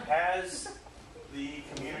 Have the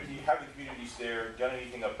communities there done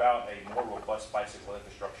anything about a more robust bicycle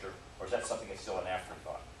infrastructure, or is that something that's still an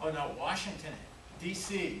afterthought? Oh, no, Washington,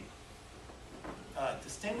 D.C.,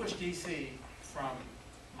 distinguished D.C. from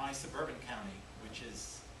my suburban county, which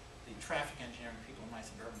is the traffic engineering people in my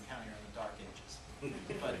suburban county are in the dark ages.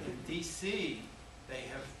 But in D.C., they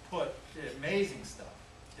have put amazing stuff.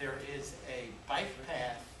 There is a bike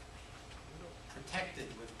path protected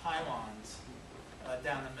with pylons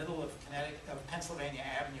down the middle of Pennsylvania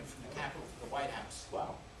Avenue from the Capitol to the White House.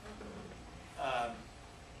 Wow.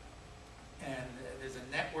 And there's a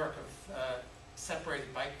network of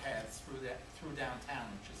separated bike paths through downtown,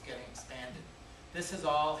 which is getting expanded. This has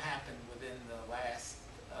all happened within the last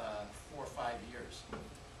 4 or 5 years.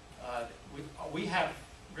 We have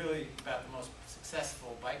really about the most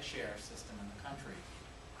successful bike share system in the country.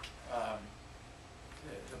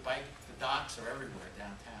 The docks are everywhere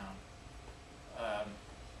downtown.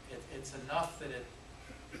 It's enough that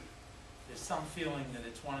there's some feeling that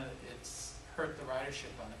it's hurt the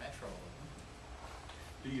ridership on the metro a little.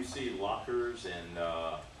 Do you see lockers and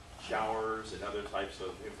showers and other types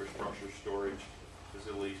of infrastructure storage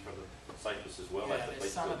facilities for the cyclists as well? Yeah, as the there's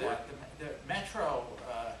places some of of work? that. The metro,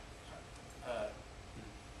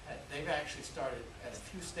 they've actually started at a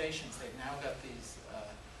few stations. They've now got these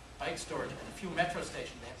bike storage. At a few metro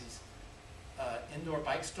stations, they have these indoor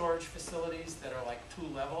bike storage facilities that are like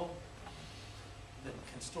 2-level, that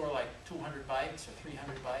can store like 200 bikes or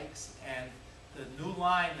 300 bikes. And the new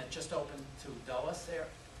line that just opened to Dulles there,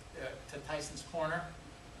 to Tyson's Corner,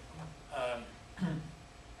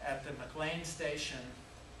 at the McLean station,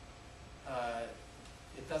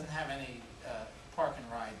 it doesn't have any park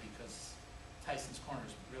and ride because Tyson's Corner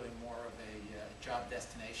is really more of a job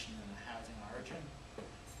destination than a housing origin.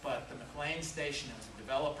 But the McLean station, it was a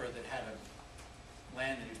developer that had a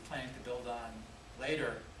land that he was planning to build on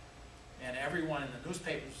later, and everyone in the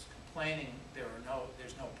newspapers complaining there's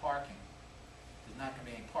no parking. There's not going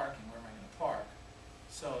to be any parking. Where am I going to park?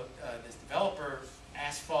 So this developer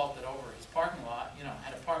asphalted over his parking lot.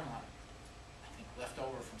 Had a parking lot, I think, left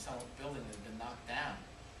over from some building that had been knocked down.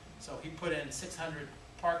 So he put in 600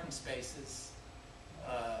 parking spaces,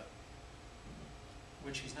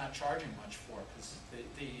 which he's not charging much for, because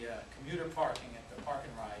the commuter parking at the park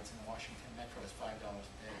and rides in the Washington Metro is $5 a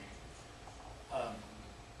day.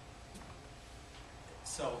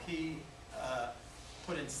 So he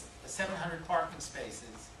put in 700 parking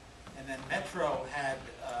spaces, and then Metro had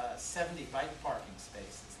 70 bike parking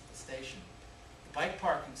spaces at the station. The bike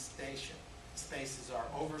parking spaces are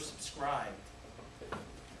oversubscribed.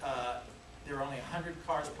 There are only 100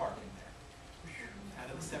 cars parking there out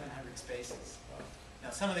of the 700 spaces. Now,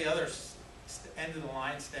 some of the other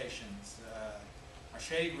end-of-the-line stations, our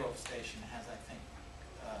Shady Grove station has, I think,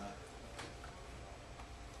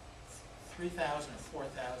 3,000 or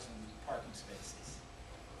 4,000 parking spaces.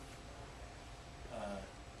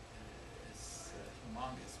 It's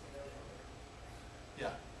humongous.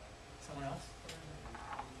 Yeah. Someone else?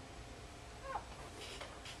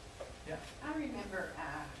 Yeah. I remember,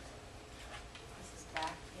 this is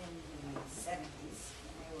back in the seventies,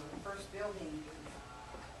 when they were first building,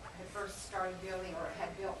 had first started building, or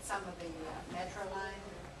had built some of the metro line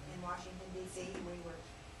in Washington DC.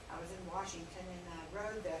 I was in Washington and I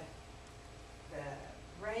rode the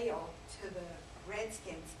rail to the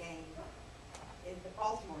Redskins game in the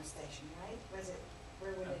Baltimore station, right?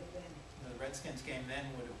 Where would it have been? The Redskins game then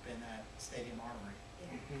would have been at Stadium Armory.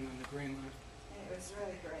 Yeah. And the green line. And it was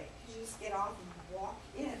really great. You just get off and walk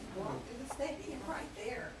to the stadium right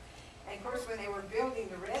there. And of course, when they were building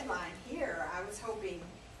the red line here, I was hoping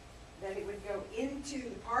that it would go into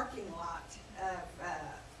the parking lot of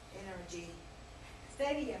NRG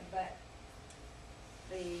Stadium, but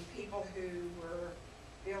the people who were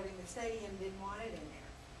building the stadium didn't want it in there.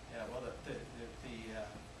 Yeah, well, the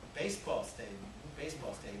baseball stadium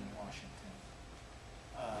in Washington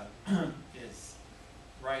is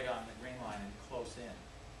right on the green line and close in.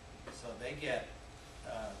 So they get,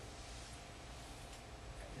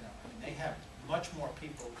 they have much more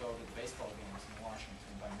people go to the baseball games in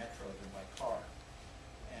Washington by metro than by car.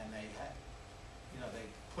 And they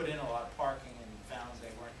put in a lot of parking and found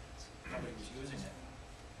nobody was using it.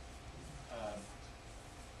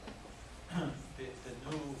 The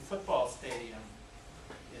new football stadium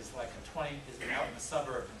is like out in the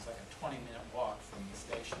suburbs, it's like a 20-minute walk from the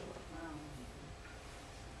station.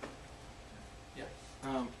 Yeah.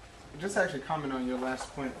 Just actually comment on your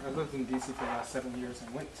last point. I lived in DC for the last 7 years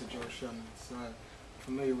and went to Georgetown, so I'm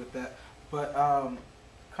familiar with that. But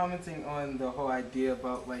commenting on the whole idea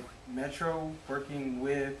about like Metro working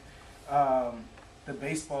with the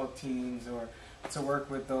baseball teams or to work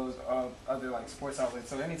with those other like sports outlets.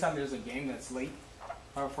 So anytime there's a game that's late,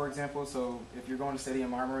 for example, so if you're going to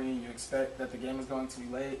Stadium Armory and you expect that the game is going to be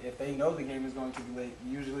late, if they know the game is going to be late,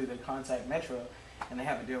 usually they contact Metro and they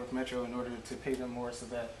have a deal with Metro in order to pay them more so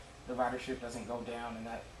that the ridership doesn't go down and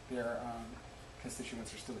that their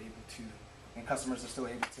constituents are still able to, and customers are still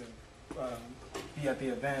able to be at the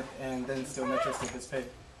event, and then still Metro still gets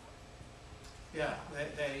paid. Yeah,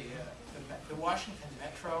 the Washington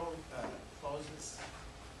Metro closes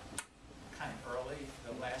kind of early.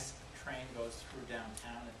 The last train goes through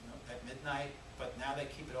downtown at midnight, but now they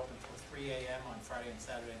keep it open till 3 a.m. on Friday and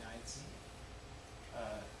Saturday nights.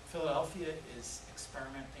 Philadelphia is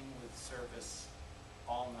experimenting with service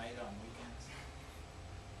all night on weekends.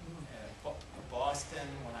 Boston,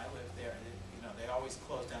 when I lived there, they always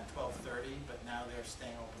closed down 12:30, but now they're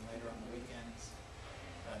staying open later on the weekends.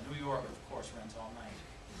 New York, of course, runs all night.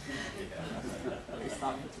 They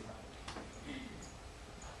stop it too high.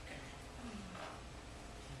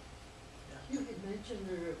 You had mentioned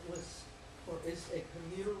there is a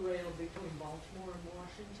commuter rail between Baltimore and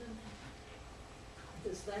Washington.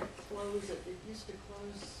 Does that close? It used to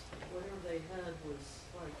close, whatever they had was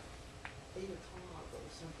like 8 o'clock or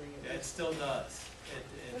something. Yeah, it still does.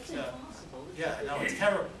 That's impossible. Yeah, no, it's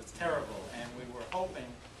terrible. It's terrible. And we were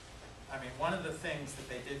hoping, one of the things that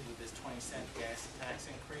they did with this 20-cent gas tax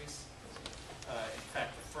increase, in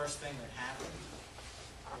fact, the first thing that happened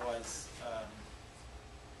was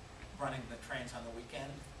running the trains on the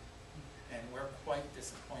weekend. And we're quite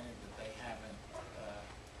disappointed that they haven't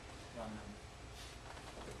run them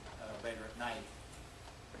later at night.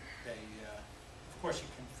 Of course,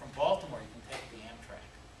 from Baltimore, you can take the Amtrak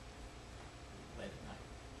late at night.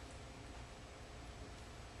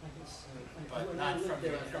 But when not I lived from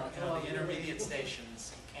there, I thought, the intermediate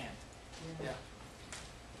stations, you can't. Yeah.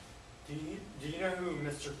 Do you know who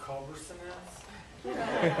Mr. Culberson is? Yeah, I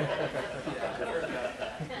heard about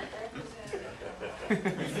that.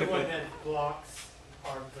 He's the one that blocks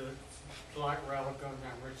the light rail going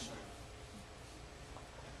down Richmond.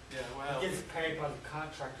 Yeah, well. He gets paid by the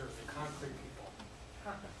contractors, the concrete people.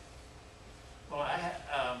 Well,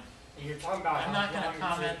 And you're talking about I'm how not going long to it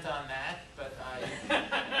comment on that, but I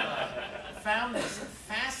found this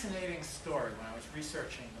fascinating story when I was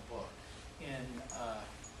researching the book. In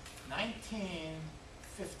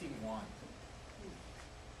 1951,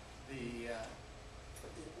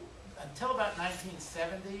 until about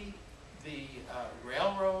 1970, the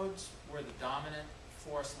railroads were the dominant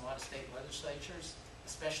force in a lot of state legislatures,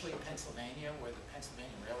 especially Pennsylvania, where the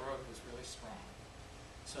Pennsylvania Railroad was really strong.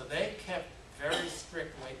 So they kept very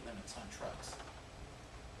strict weight limits on trucks.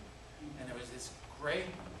 And there was this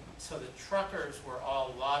so the truckers were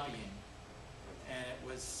all lobbying, and it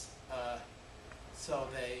was, so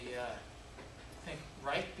they, I think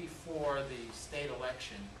right before the state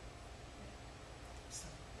election,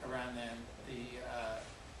 around then,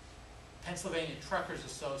 Pennsylvania Truckers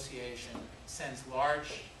Association sends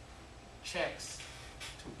large checks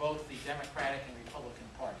to both the Democratic and Republican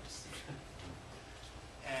parties.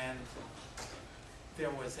 And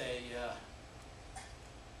there was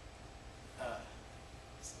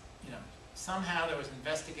somehow there was an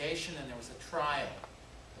investigation and there was a trial.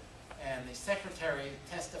 And the secretary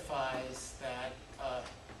testifies that,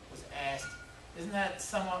 was asked, isn't that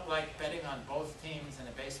somewhat like betting on both teams in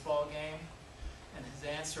a baseball game? And his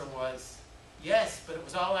answer was, yes, but it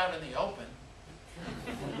was all out in the open.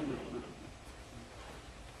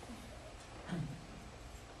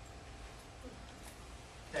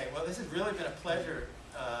 Okay, well, this has really been a pleasure.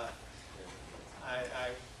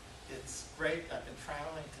 It's great. I've been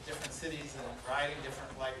traveling to different cities and riding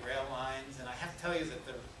different light rail lines, and I have to tell you that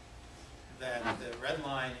the Red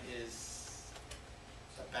Line is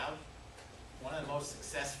about one of the most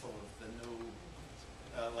successful of the new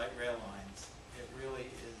light rail lines. It really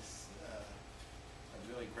is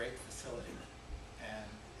a really great facility, and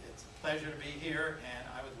it's a pleasure to be here, and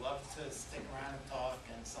I would love to stick around and talk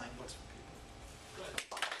and sign books for people. Good.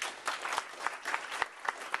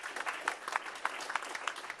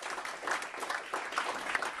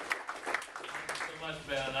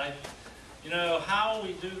 Ben, you know how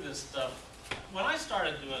we do this stuff. When I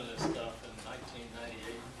started doing this stuff in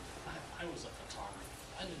 1998, I was a photographer.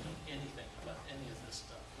 I didn't know anything about any of this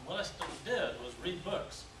stuff. And what I did was read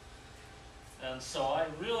books. And so I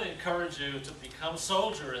really encourage you to become a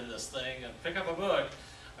soldier in this thing and pick up a book.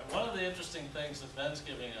 And one of the interesting things that Ben's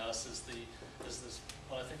giving us is this,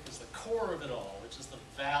 what I think is the core of it all, which is the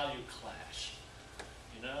value clash.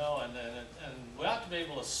 You know, and we have to be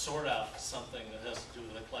able to sort out something that has to do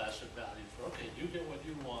with a clash of values. For okay, you get what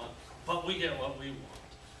you want, but we get what we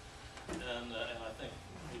want, and I think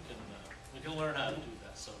we can learn how to do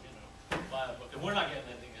that. So you know, buy a book, and we're not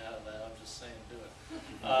getting anything out of that. I'm just saying, do it.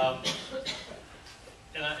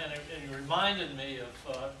 And you reminded me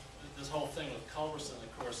of this whole thing with Culberson.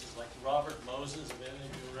 Of course, is like Robert Moses. Have any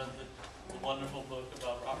of you read the wonderful book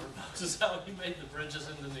about Robert Moses? How he made the bridges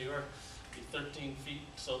into New York be 13 feet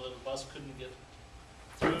so that a bus couldn't get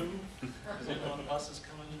through because they didn't want buses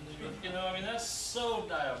coming into New York. You know, I mean, that's so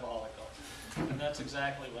diabolical. And that's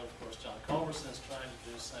exactly what, of course, John Culberson is trying to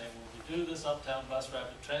do, saying, when we do this uptown bus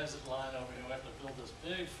rapid transit line over here, we have to build this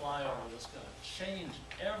big flyover that's going to change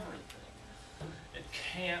everything. It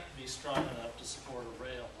can't be strong enough to support a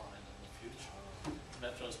rail line in the future.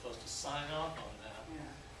 Metro is supposed to sign off on that.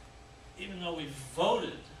 Even though we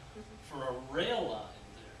voted for a rail line,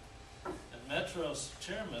 Metro's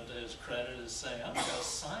chairman, to his credit, is saying, I'm going to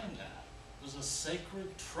sign that. There's a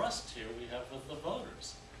sacred trust here we have with the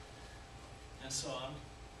voters. And so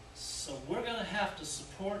we're going to have to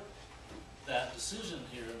support that decision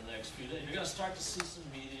here in the next few days. You're going to start to see some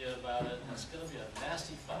media about it, and it's going to be a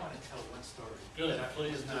nasty fight. I want to tell one story. Good,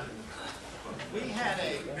 please do. We had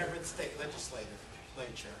a member of the state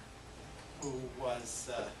legislature who was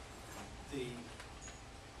the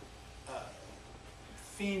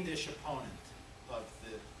fiendish opponent of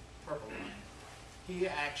the Purple Line. He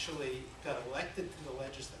actually got elected to the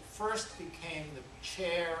legislature. First became the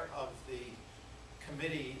chair of the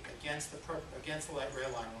committee against the light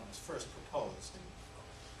rail line when it was first proposed.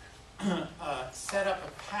 Set up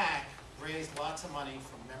a PAC, raised lots of money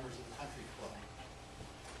from members of the country club.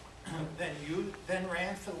 Then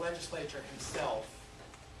ran for the legislature himself,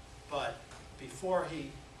 but before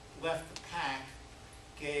he left the PAC,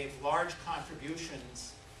 gave large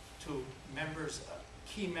contributions to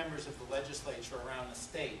key members of the legislature around the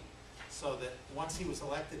state, so that once he was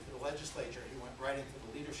elected to the legislature, he went right into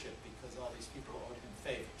the leadership because all these people owed him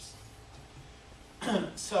favors.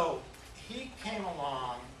 So he came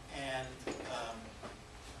along and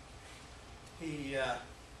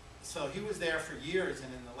so he was there for years,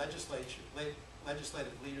 and in the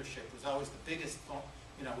legislative leadership was always the biggest,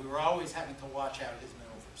 you know, we were always having to watch out his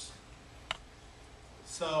maneuvers.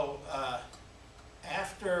 So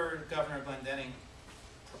after Governor Glendening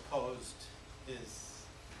proposed his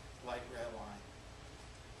light rail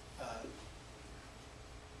line,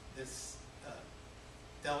 this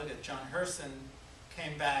delegate, John Herson,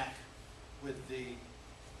 came back with the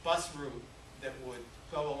bus route that would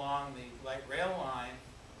go along the light rail line,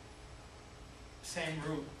 same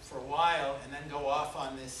route for a while, and then go off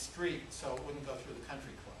on this street so it wouldn't go through the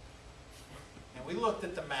country club. And we looked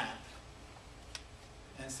at the map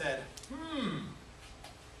and said,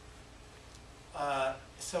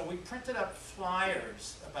 so we printed up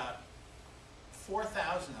flyers, about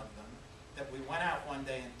 4,000 of them, that we went out one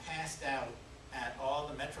day and passed out at all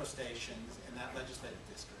the metro stations in that legislative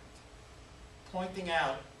district, pointing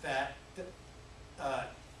out that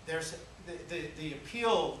there's, the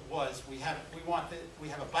appeal was, we have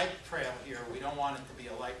a bike trail here, we don't want it to be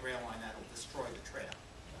a light rail line that'll destroy the trail.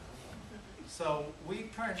 So we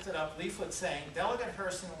printed up leaflets saying, Delegate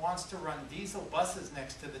Hurston wants to run diesel buses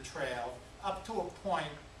next to the trail up to a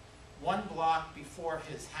point 1 block before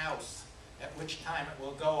his house, at which time it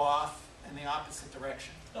will go off in the opposite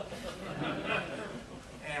direction. And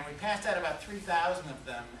we passed out about 3,000 of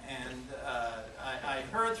them, and I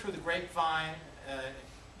heard through the grapevine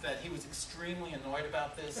that he was extremely annoyed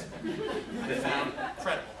about this. I found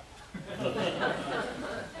credible.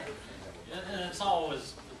 And it's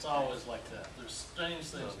always like that. There's strange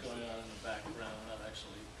things going on in the background. I've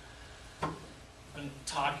actually been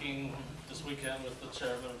talking this weekend with the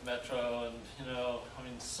chairman of Metro, and I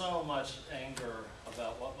mean, so much anger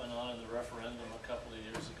about what went on in the referendum a couple of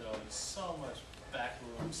years ago, and so much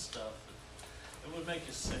backroom stuff. It would make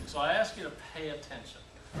you sick. So I ask you to pay attention.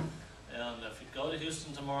 And if you go to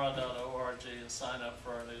HoustonTomorrow.org and sign up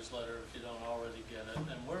for our newsletter if you don't already get it.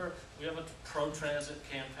 And we have a pro-transit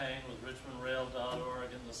campaign with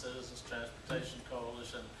RichmondRail.org and the Citizens Transportation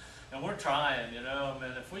Coalition. And we're trying, I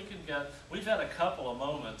mean, if we can we've had a couple of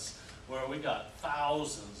moments where we got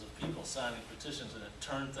thousands of people signing petitions and it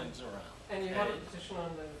turned things around. And you have a petition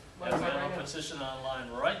on the And we website have right a now? petition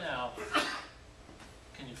online right now.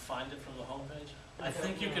 Can you find it from the homepage? I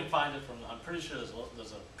think you can find it from, I'm pretty sure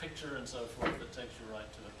there's a picture and so forth that takes you right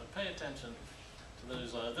to it. But pay attention to the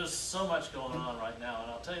newsletter. There's so much going on right now.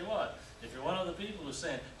 And I'll tell you what, if you're one of the people who's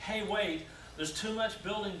saying, hey, wait, there's too much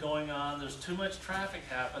building going on, there's too much traffic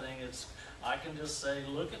happening, I can just say,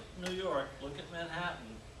 look at New York, look at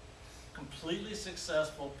Manhattan. Completely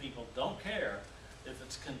successful people don't care if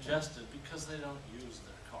it's congested because they don't use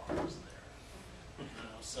their cars there.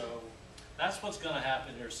 So that's what's going to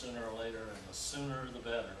happen here sooner or later, and the sooner the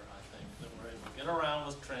better, I think, that we're able to get around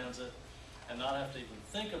with transit and not have to even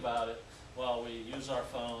think about it while we use our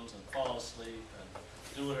phones and fall asleep and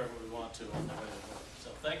do whatever we want to on the way to work. So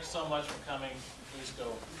thanks so much for coming. Please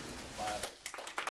go buy it.